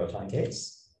photon-photon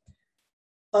gates.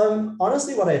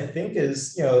 Honestly, what I think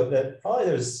is that probably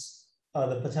there's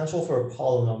the potential for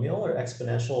polynomial or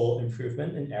exponential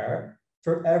improvement in error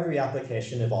for every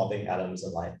application involving atoms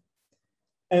and light.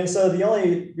 And so the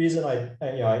only reason I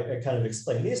kind of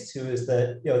explain these two is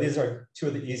that these are two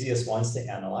of the easiest ones to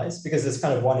analyze because it's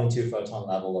kind of 1 and 2 photon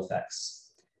level effects.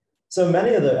 So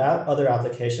many of the other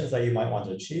applications that you might want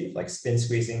to achieve, like spin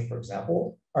squeezing, for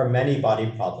example, are many body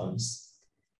problems.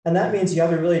 And that means you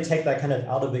have to really take that kind of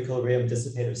out of equilibrium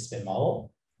dissipative spin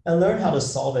model and learn how to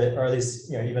solve it, or at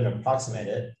least even approximate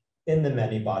it in the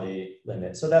many body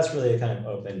limit. So that's really a kind of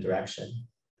open direction.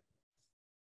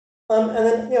 And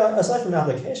then aside from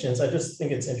applications, I just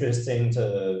think it's interesting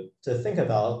to think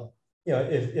about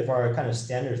if our kind of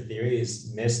standard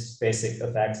theories missed basic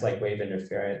effects like wave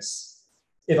interference.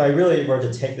 If I really were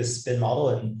to take this spin model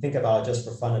and think about it just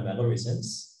for fundamental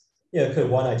reasons, could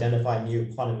one identify new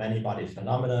quantum many-body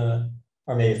phenomena,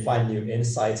 or maybe find new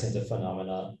insights into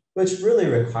phenomena, which really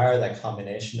require that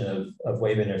combination of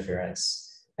wave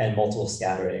interference and multiple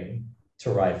scattering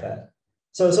to arrive at.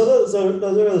 So those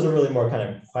are really more kind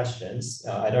of questions.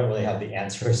 I don't really have the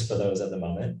answers for those at the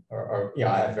moment, or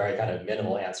I have very kind of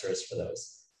minimal answers for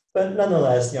those. But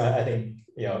nonetheless, I think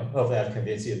hopefully I've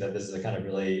convinced you that this is a kind of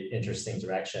really interesting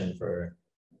direction for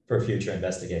future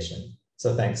investigation.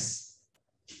 So thanks.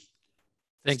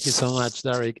 Thank you so much,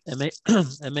 Darrick.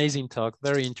 Amazing talk,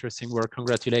 very interesting work.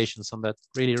 Congratulations on that.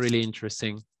 Really, really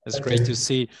interesting. It's great to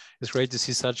see. It's great to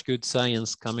see such good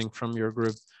science coming from your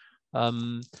group.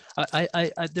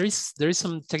 There is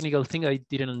some technical thing I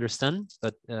didn't understand,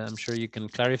 but I'm sure you can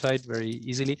clarify it very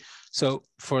easily. So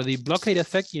for the blockade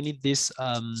effect, you need this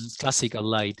classical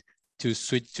light to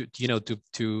switch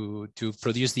to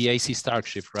produce the AC Stark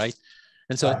shift, right?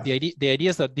 And so the idea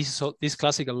is that this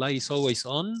classical light is always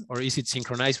on, or is it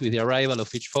synchronized with the arrival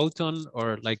of each photon,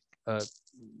 or like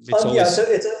it's always... Yeah, so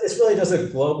it's really just a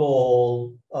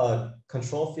global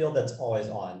control field that's always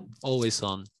on. Always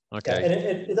on. Okay. Yeah,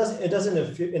 and it doesn't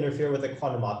interfere with the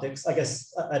quantum optics. I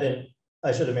guess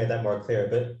I should have made that more clear,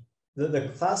 but the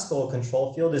classical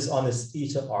control field is on this E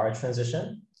to R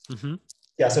transition. Mm-hmm.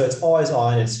 Yeah, so it's always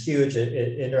on, it's huge,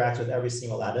 it interacts with every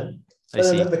single atom. But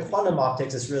then the quantum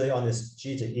optics is really on this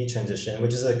G to E transition,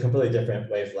 which is a completely different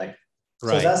wavelength.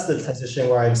 Right. So that's the transition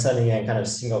where I'm sending in kind of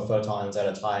single photons at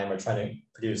a time or trying to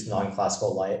produce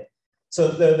non-classical light. So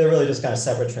they're really just kind of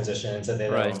separate transitions, and they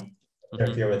don't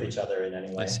interfere with each other in any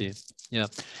way. I see. Yeah,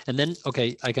 and then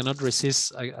okay, I cannot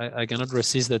resist. I cannot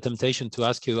resist the temptation to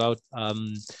ask you about.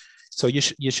 So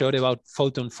you showed about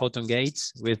photon-photon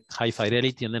gates with high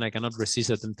fidelity, and then I cannot resist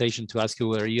the temptation to ask you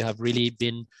whether you have really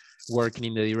been working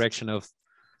in the direction of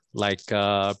like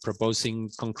proposing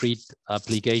concrete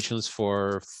applications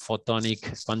for photonic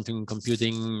quantum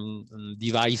computing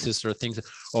devices or things,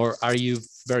 or are you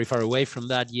very far away from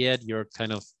that yet? You're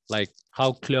kind of like,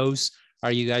 how close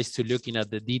are you guys to looking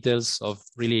at the details of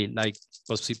really like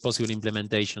possible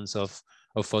implementations of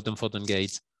photon-photon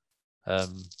gates?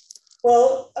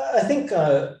 Well, I think,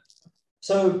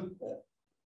 so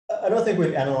I don't think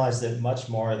we've analyzed it much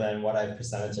more than what I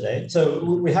presented today. So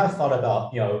we have thought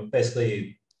about,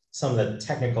 basically some of the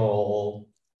technical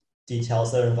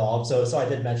details that are involved. So I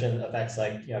did mention effects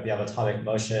like, if you have atomic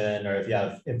motion or if you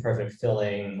have imperfect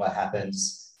filling, what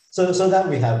happens. So that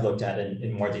we have looked at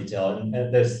in more detail. And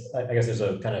I guess there's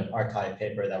a kind of archive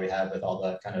paper that we have with all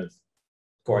the kind of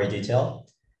gory detail.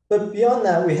 But beyond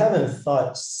that, we haven't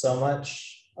thought so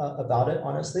much about it,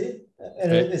 honestly.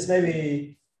 And it's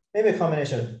maybe a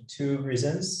combination of two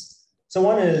reasons. So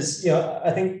one is,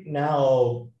 I think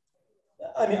now,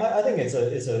 I think it's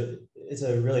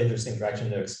a really interesting direction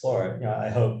to explore. I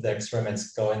hope the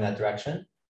experiments go in that direction.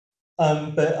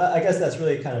 But I guess that's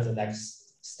really kind of the next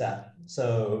step.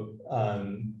 So,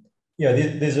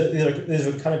 these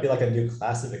would kind of be like a new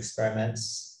class of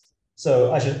experiments.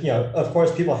 So I should, of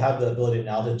course, people have the ability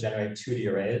now to generate 2D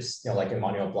arrays, like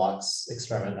Emmanuel Bloch's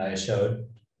experiment I showed.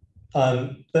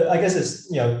 But I guess it's,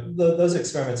 those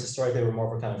experiments historically were more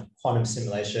for kind of quantum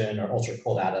simulation or ultra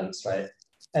cold atoms, right?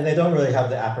 And they don't really have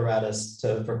the apparatus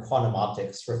for quantum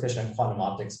optics, for efficient quantum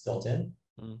optics built in.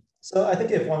 So I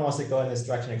think if one wants to go in this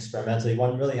direction experimentally,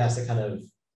 one really has to kind of,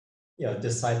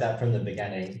 decide that from the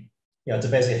beginning, to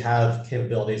basically have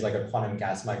capabilities like a quantum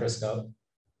gas microscope,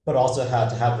 but also have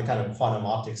to have the kind of quantum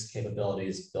optics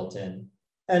capabilities built in.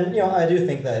 And, I do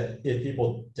think that if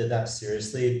people did that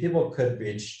seriously, people could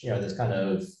reach, this kind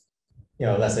of,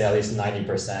 let's say at least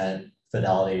 90%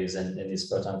 fidelities in these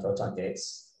photon-photon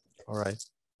gates. All right.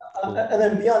 And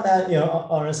then beyond that,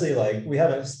 honestly, like we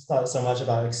haven't thought so much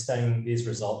about extending these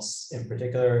results in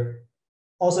particular.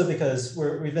 Also because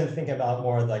we've been thinking about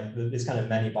more like this kind of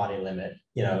many-body limit.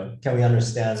 Can we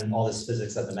understand all this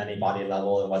physics at the many-body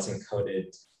level and what's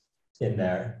encoded in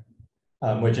there,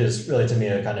 which is really to me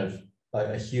a kind of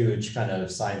a huge kind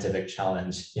of scientific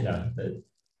challenge.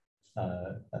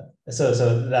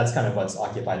 So that's kind of what's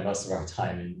occupied most of our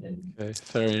time.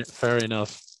 Okay, fair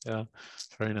enough. Yeah,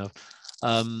 fair enough.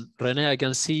 Rene, I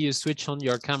can see you switch on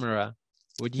your camera.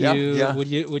 Would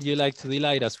you like to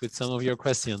delight us with some of your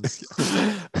questions?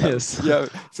 Yes. Yeah,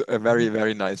 so a very,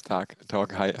 very nice talk.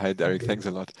 Hi, Darrick. Thanks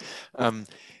a lot.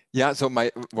 Yeah, so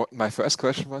my first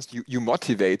question was, you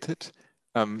motivated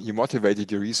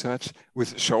your research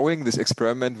with showing this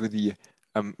experiment with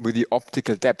the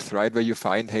optical depth, right? Where you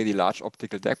find, hey, the large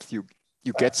optical depth, you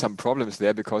get some problems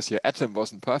there because your atom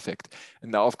wasn't perfect.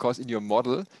 And now, of course, in your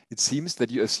model, it seems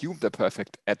that you assumed a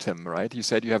perfect atom, right? You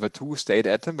said you have a two-state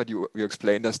atom, but you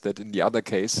explained us that in the other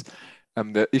case,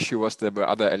 the issue was there were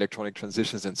other electronic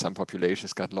transitions and some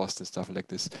populations got lost and stuff like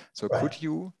this. So right.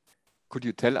 Could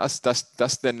you tell us,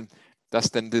 does then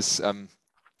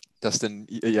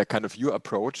kind of your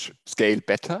approach scale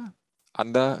better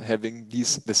under having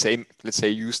the same, let's say,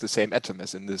 use the same atom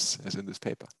as in this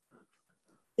paper?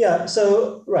 Yeah,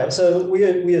 so right, so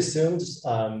we assumed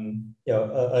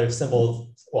a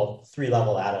simple, well,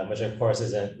 3-level atom, which of course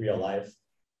isn't real life.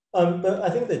 But I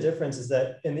think the difference is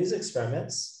that in these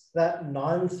experiments, that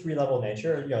non-3-level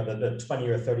nature, the 20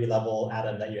 or 30 level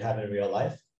atom that you have in real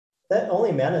life, that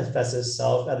only manifests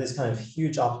itself at these kind of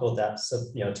huge optical depths of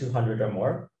 200 or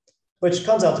more, which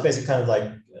comes out to basically kind of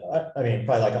like,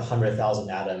 probably like 100,000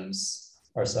 atoms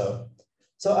or so.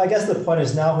 So I guess the point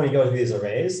is now when you go to these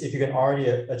arrays, if you can already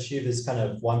achieve this kind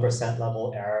of 1%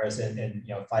 level errors in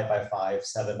 5x5,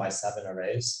 7x7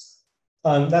 arrays,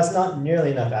 that's not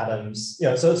nearly enough atoms.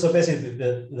 So basically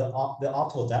the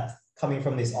optical depth coming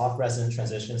from these off-resonant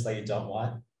transitions that you don't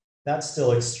want, that's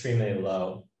still extremely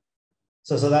low.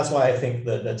 So that's why I think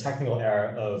the technical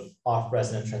error of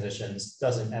off-resonant transitions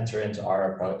doesn't enter into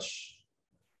our approach.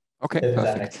 Okay,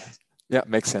 perfect. Yeah,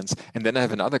 makes sense. And then I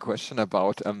have another question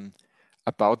about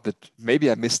maybe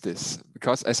I missed this,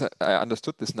 because as I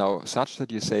understood this now, such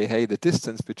that you say, hey, the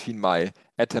distance between my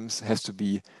atoms has to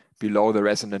be below the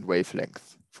resonant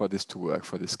wavelength for this to work,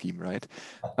 for the scheme, right?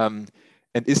 And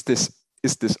is this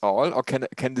all, or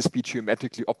can this be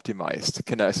geometrically optimized?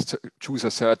 Can I choose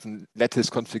a certain lattice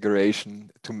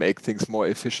configuration to make things more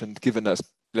efficient? Given us,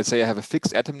 let's say I have a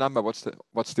fixed atom number, what's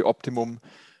the optimum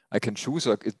I can choose,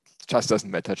 or it just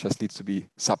doesn't matter, it just needs to be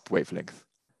sub-wavelength?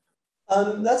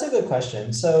 That's a good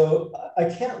question. So I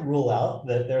can't rule out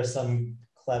that there's some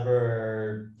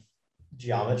clever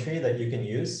geometry that you can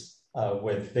use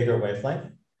with bigger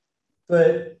wavelength,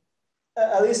 but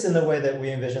at least in the way that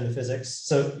we envision the physics.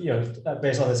 So,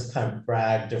 based on this kind of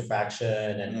Bragg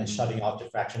diffraction and shutting off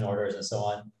diffraction orders and so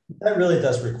on, that really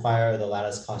does require the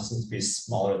lattice constant to be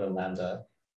smaller than lambda.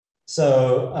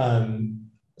 So,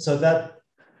 that,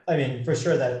 I mean, for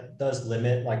sure, that does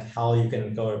limit like how you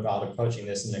can go about approaching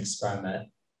this in an experiment.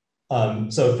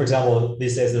 So for example,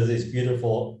 these days there's these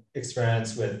beautiful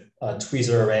experiments with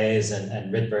tweezer arrays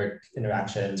and Rydberg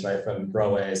interactions, right, from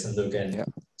Broes and Lugan. Yeah.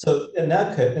 So in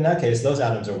that case, those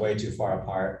atoms are way too far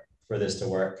apart for this to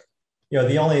work.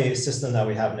 The only system that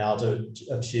we have now to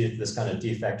achieve this kind of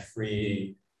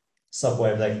defect-free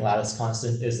subwavelength lattice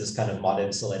constant is this kind of mod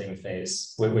insulating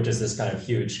phase, which is this kind of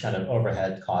huge kind of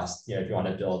overhead cost, if you want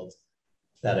to build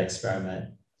that experiment.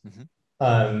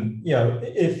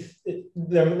 If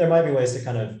there might be ways to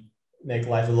kind of make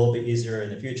life a little bit easier in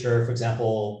the future. For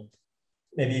example,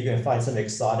 maybe you can find some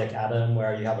exotic atom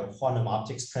where you have a quantum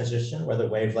optics transition where the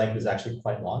wavelength is actually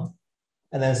quite long.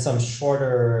 And then some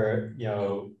shorter,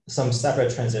 some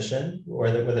separate transition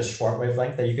with a short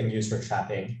wavelength that you can use for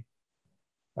trapping.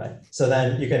 Right. So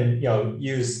then you can,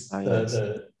 use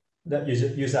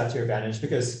use that to your advantage,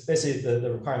 because basically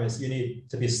the requirement is you need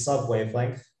to be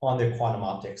sub-wavelength on the quantum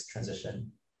optics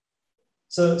transition.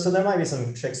 So there might be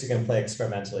some tricks you can play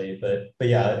experimentally, but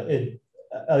yeah,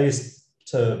 at least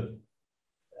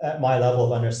at my level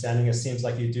of understanding, it seems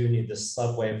like you do need the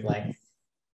sub-wavelength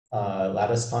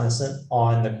lattice constant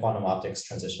on the quantum optics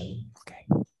transition. Okay.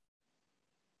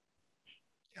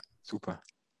 Yeah, super.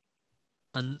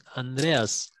 And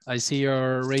Andreas, I see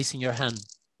you're raising your hand.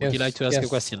 Would you like to ask a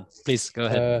question? Please go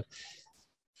ahead.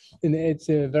 It's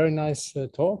a very nice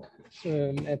talk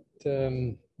at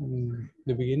the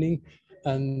beginning,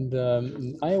 and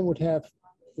I would have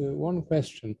one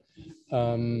question.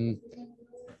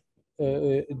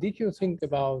 Did you think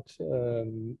about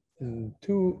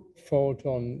two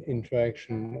photon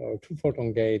interaction or two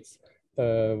photon gates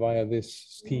via this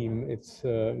scheme? It's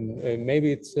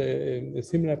maybe it's a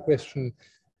similar question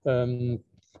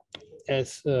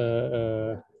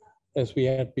as we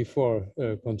had before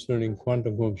concerning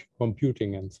quantum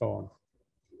computing and so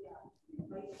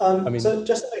on. So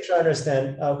just to make sure I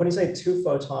understand, when you say two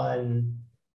photon,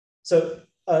 so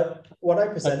what I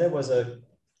presented was a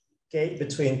gate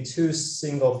between two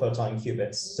single photon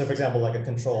qubits. So for example, like a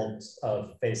controlled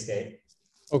phase gate.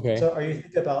 Okay. So are you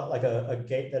thinking about like a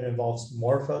gate that involves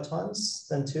more photons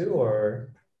than two,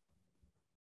 or?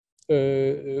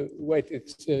 Wait,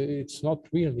 it's not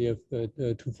really a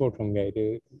two photon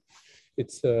gate.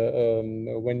 It's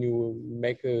when you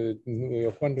make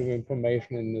your quantum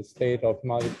information in the state of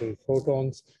multiple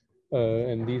photons,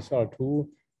 and these are two,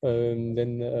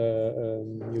 then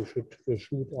you should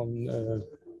shoot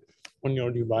on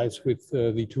your device with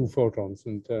the two photons,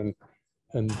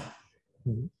 and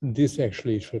this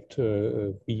actually should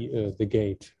be the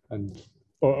gate, and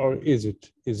or is it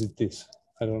this?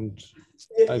 I don't.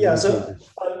 Yeah. So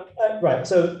right.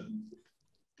 So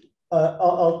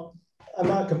I'm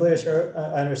not completely sure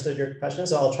I understood your question,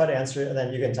 so I'll try to answer it, and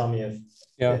then you can tell me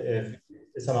if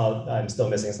somehow I'm still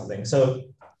missing something. So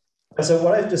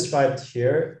what I've described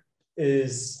here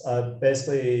is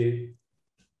basically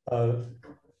a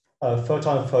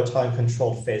photon-photon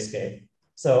controlled phase gate.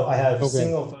 So I have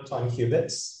single photon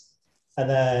qubits, and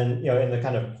then in the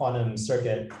kind of quantum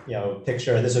circuit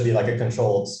picture, this would be like a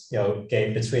controlled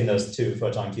gate between those two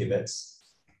photon qubits.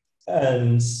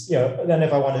 And then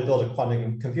if I wanted to build a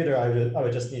quantum computer, I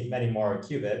would just need many more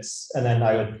qubits, and then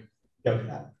I would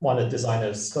want to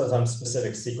design some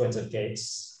specific sequence of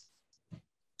gates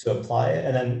to apply it,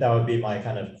 and then that would be my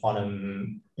kind of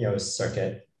quantum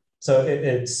circuit. So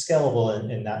it's scalable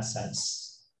in that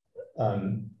sense.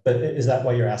 But is that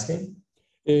what you're asking?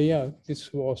 Yeah,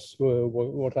 this was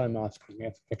what I'm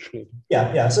asking actually.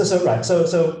 Yeah. So right.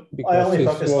 So because I only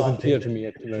focused on clear to me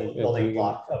the building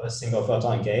block of a single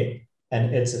photon gate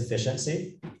and its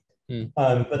efficiency.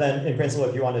 But then in principle,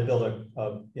 if you want to build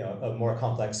a more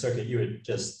complex circuit, you would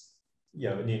just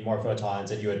need more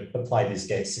photons, and you would apply these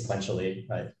gates sequentially,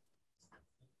 right?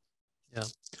 Yeah.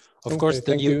 Of course,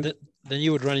 then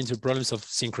you would run into problems of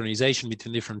synchronization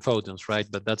between different photons, right?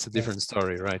 But that's a different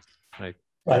story, right?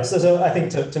 Right. So I think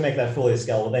to make that fully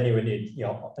scalable, then you would need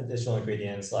additional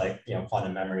ingredients like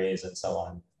quantum memories and so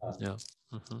on. Yeah.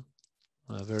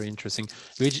 Very interesting.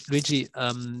 Luigi,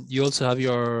 you also have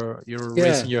your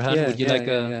raising your hand. Would you like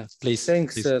please?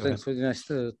 Thanks. Please Thanks for the nice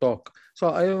talk. So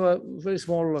I have a very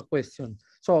small question.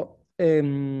 So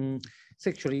it's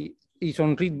actually is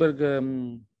on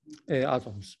Rydberg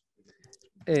atoms.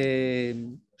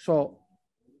 So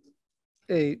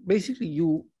basically,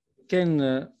 you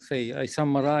can say, I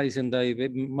summarize and I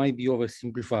might be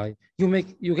oversimplify.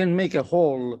 You can make a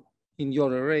hole in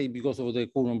your array because of the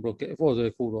Coulomb blockade,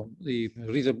 the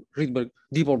Rydberg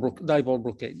dipole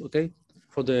blockade, okay,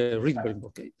 for the Rydberg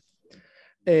blockade.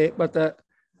 But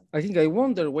I think I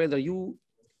wonder whether you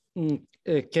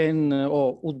can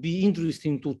or would be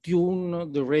interesting to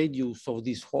tune the radius of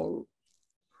this hole.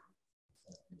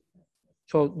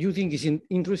 So do you think it's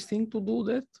interesting to do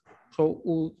that?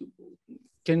 So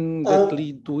can that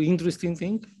lead to interesting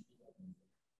things?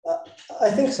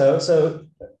 I think so. So,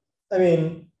 I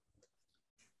mean,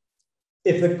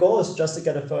 if the goal is just to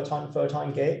get a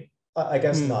photon-photon gate, I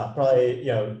guess not. Probably,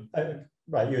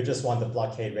 right, you just want the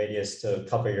blockade radius to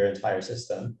cover your entire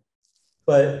system.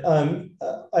 But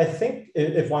I think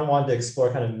if one wanted to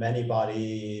explore kind of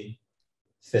many-body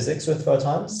physics with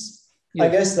photons, yes, I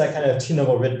guess that kind of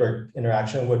tunable Rydberg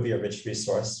interaction would be a rich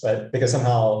resource, right? Because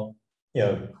somehow,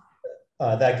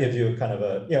 that gives you kind of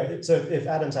a, so if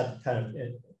atoms had kind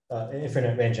of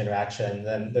infinite range interaction,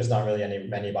 then there's not really any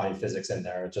many-body physics in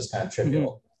there. It's just kind of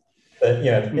trivial. But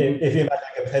if you imagine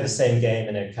I could play the same game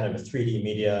in a kind of a 3D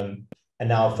medium, and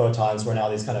now photons were now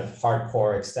these kind of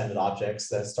hardcore extended objects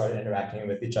that started interacting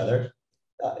with each other.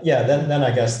 Then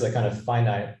I guess the kind of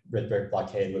finite Rydberg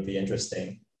blockade would be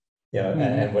interesting,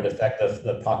 and would affect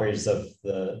the properties of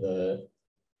the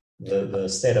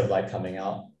state of light coming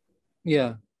out.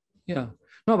 Yeah.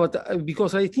 No, but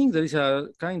because I think there is a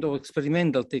kind of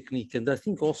experimental technique, and I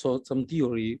think also some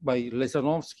theory by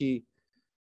Lesanovsky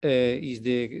is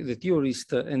the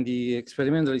theorist, and the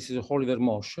experimentalist is Oliver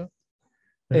Moshe.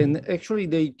 And actually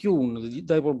they tune the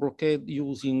dipole blockade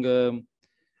using,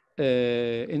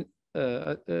 they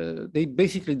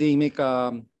make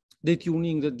a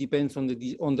detuning that depends on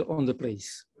the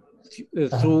place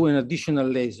through an additional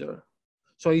laser.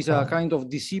 So it's a kind of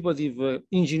dissipative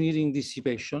engineering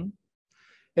dissipation.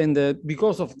 And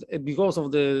because of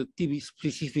the TV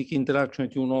specific interaction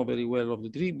that you know very well of the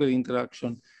Rydberg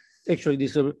interaction, actually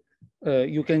this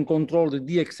you can control the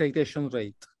de-excitation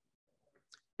rate.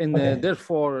 And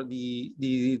therefore,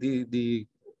 the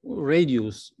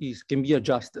radius can be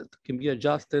adjusted,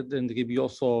 and can be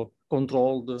also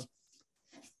controlled.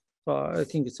 So I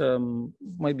think it's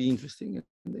might be interesting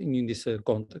in this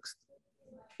context.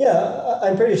 Yeah,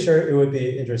 I'm pretty sure it would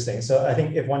be interesting. So I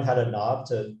think if one had a knob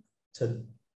to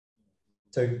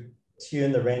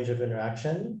tune the range of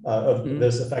interaction of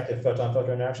this effective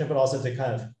photon-photon interaction, but also to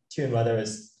kind of tune whether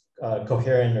it's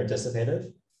coherent or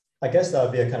dissipative, I guess that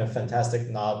would be a kind of fantastic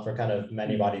knob for kind of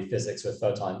many-body physics with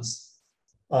photons.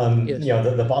 Yes.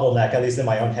 The bottleneck, at least in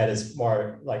my own head, is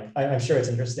more like, I'm sure it's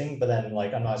interesting, but then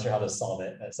like, I'm not sure how to solve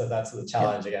it. And so that's the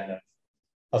challenge again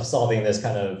of solving this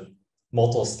kind of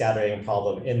multiple scattering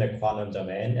problem in the quantum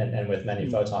domain and with many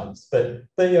photons. But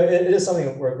it is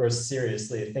something we're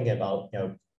seriously thinking about,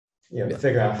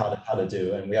 figuring out how to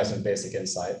do, and we have some basic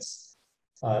insights.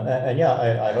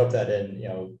 I hope that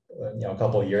in a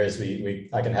couple of years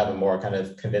I can have a more kind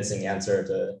of convincing answer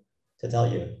to tell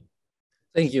you.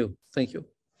 Thank you.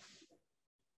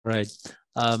 Right.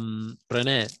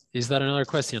 René, is that another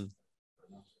question?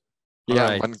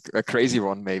 Yeah, right. A crazy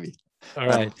one maybe. All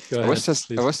right. Go ahead,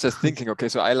 I was just thinking. Okay,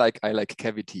 so I like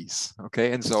cavities.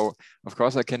 Okay, and so of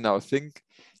course I can now think.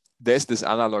 There's this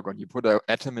analog when you put an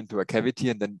atom into a cavity,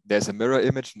 and then there's a mirror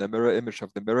image and a mirror image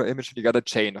of the mirror image, and you got a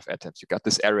chain of atoms. You got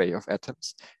this array of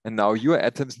atoms. And now your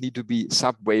atoms need to be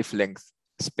sub-wavelength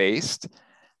spaced.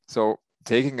 So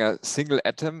taking a single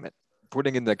atom,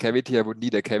 putting in the cavity, I would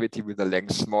need a cavity with a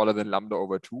length smaller than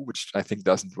λ/2, which I think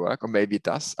doesn't work, or maybe it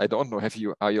does. I don't know.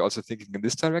 Are you also thinking in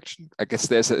this direction? I guess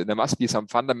there must be some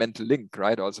fundamental link,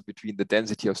 right? Also between the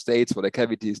density of states, what a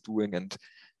cavity is doing, and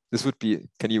this would be,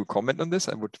 can you comment on this?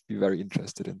 I would be very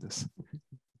interested in this.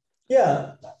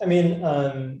 Yeah, I mean,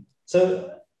 so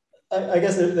I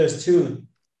guess there's two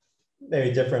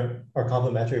maybe different or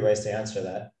complementary ways to answer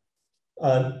that.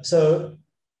 So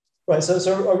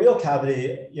a real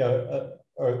cavity,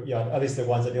 or at least the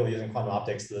ones that people use in quantum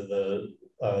optics, the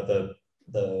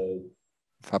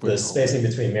spacing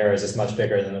between mirrors is much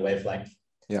bigger than the wavelength.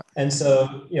 Yeah. And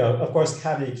so, of course,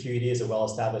 cavity QED is a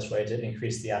well-established way to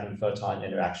increase the atom-photon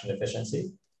interaction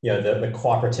efficiency. The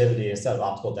cooperativity instead of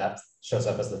optical depth shows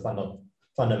up as the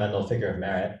fundamental figure of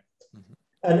merit.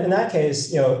 And in that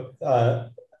case, I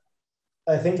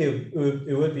think it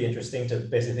would be interesting to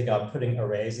basically think about putting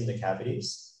arrays into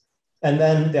cavities. And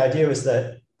then the idea was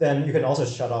that then you can also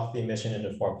shut off the emission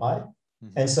into 4 pi.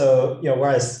 And so,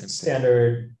 whereas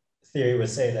standard theory would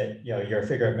say that your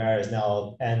figure of merit is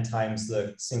now n times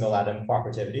the single atom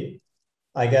cooperativity.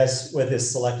 I guess with this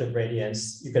selective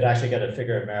radiance, you could actually get a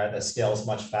figure of merit that scales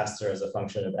much faster as a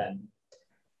function of n.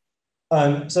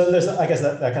 So there's, I guess,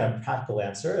 that kind of practical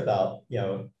answer about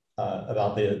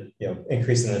the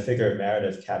increasing the figure of merit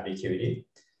of cavity QED.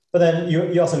 But then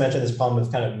you also mentioned this problem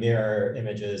of kind of mirror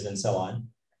images and so on.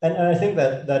 And I think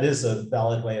that is a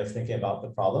valid way of thinking about the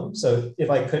problem. So if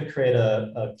I could create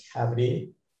a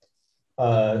cavity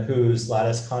whose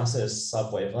lattice constant is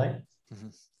sub-wavelength,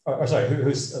 or sorry,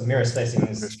 whose mirror spacing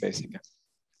is,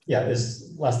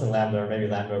 is less than lambda or maybe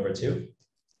lambda over 2,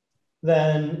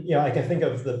 then I can think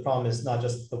of the problem as not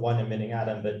just the one emitting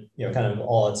atom, but kind of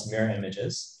all its mirror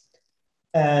images.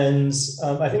 And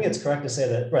I think it's correct to say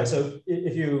that, right, so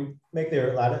if you make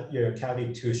your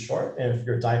cavity too short, and if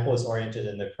your dipole is oriented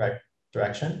in the correct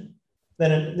direction,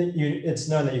 then it's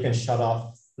known that you can shut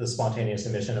off the spontaneous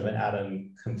emission of an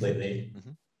atom completely.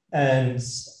 And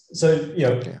so,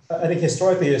 I think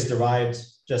historically it's derived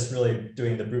just really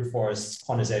doing the brute force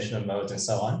quantization of modes and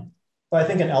so on. But I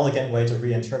think an elegant way to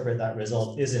reinterpret that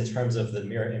result is in terms of the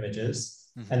mirror images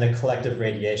and the collective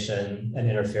radiation and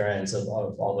interference of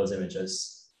all those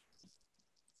images.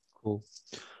 Cool.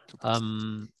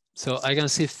 So I can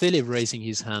see Philip raising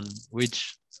his hand,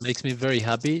 which makes me very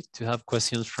happy to have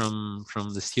questions from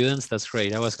the students. That's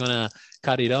great. I was gonna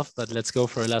cut it off, but let's go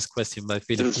for a last question by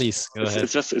Philip. Please go ahead.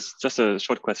 It's just a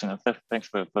short question. Thanks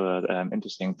for the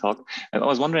interesting talk. And I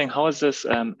was wondering, how is this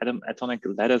atomic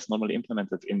lattice normally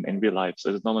implemented in real life? So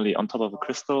is it normally on top of a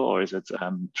crystal, or is it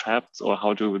trapped, or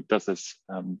how does this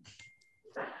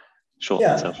show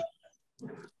itself?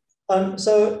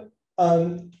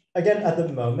 Again, at the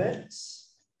moment,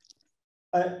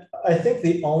 I think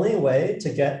the only way to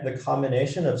get the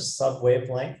combination of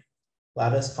sub-wavelength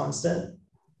lattice constant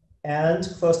and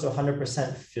close to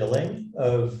 100% filling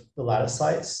of the lattice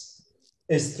sites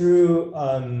is through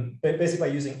basically by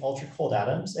using ultra cold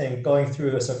atoms and going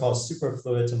through a so-called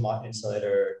superfluid to Mott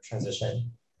insulator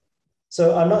transition.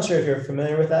 So I'm not sure if you're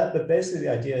familiar with that, but basically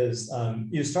the idea is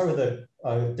you start with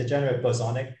a degenerate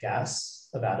bosonic gas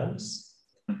of atoms.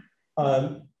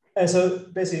 And so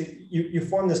basically you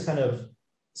form this kind of,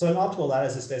 so an optimal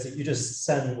lattice is basically you just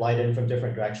send light in from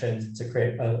different directions to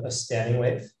create a standing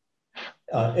wave.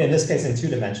 In this case, in 2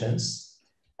 dimensions.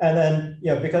 And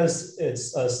then, because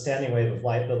it's a standing wave of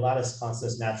light, the lattice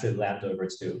constant is naturally lambda over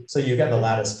 2. So you get the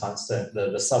lattice constant,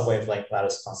 the sub-wavelength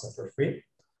lattice constant for free.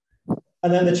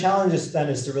 And then the challenge is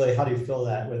to really, how do you fill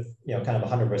that with, kind of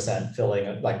 100%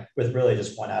 filling, like with really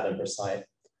just one atom per site.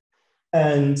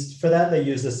 And for that, they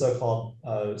use this so-called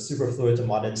superfluid to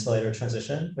Mott insulator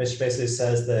transition, which basically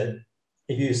says that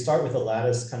if you start with a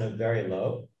lattice kind of very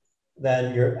low,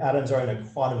 then your atoms are in a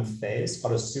quantum phase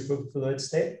called a superfluid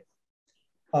state,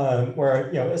 where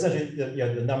essentially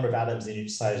the number of atoms in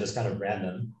each side is just kind of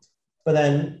random. But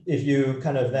then if you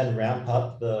kind of then ramp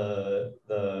up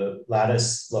the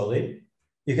lattice slowly,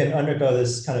 you can undergo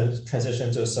this kind of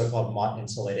transition to a so-called Mott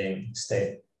insulating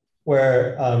state,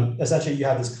 where essentially you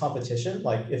have this competition.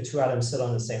 Like if 2 atoms sit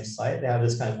on the same site, they have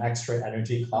this kind of extra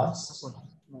energy cost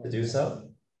to do so.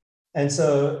 And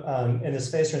so in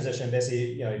this phase transition,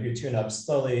 basically, if you tune up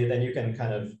slowly, then you can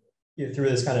kind of, through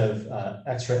this kind of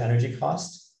extra energy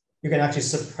cost, you can actually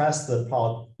suppress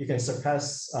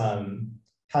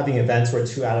having events where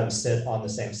 2 atoms sit on the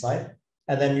same site.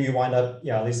 And then you wind up,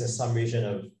 at least in some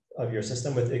region of your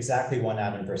system with exactly 1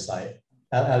 atom per site,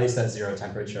 at least at 0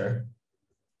 temperature.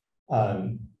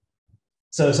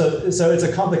 So it's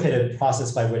a complicated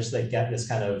process by which they get this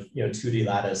kind of 2D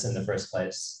lattice in the first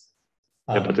place.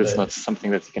 But it's not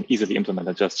something that you can easily implement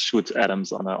and just shoot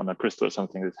atoms on a crystal or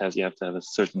something that you have to have a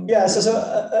certain. Yeah,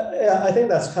 I think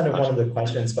that's kind of one of the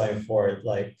questions going forward.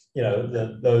 Like,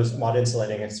 those Mott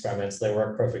insulating experiments, they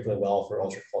work perfectly well for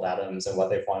ultra cold atoms and what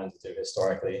they've wanted to do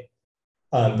historically.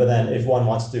 But then if one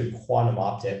wants to do quantum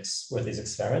optics with these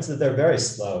experiments, they're very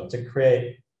slow. To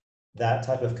create that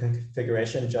type of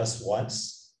configuration just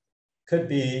once could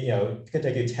be, could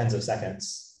take you tens of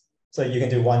seconds. So you can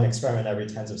do one experiment every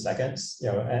tens of seconds,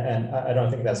 and I don't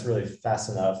think that's really fast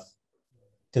enough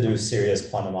to do serious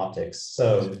quantum optics.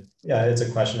 So yeah, it's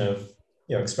a question of,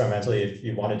 experimentally, if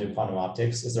you want to do quantum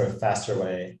optics, is there a faster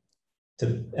way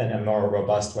and a more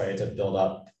robust way to build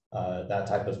up that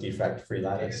type of defect-free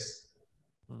lattice?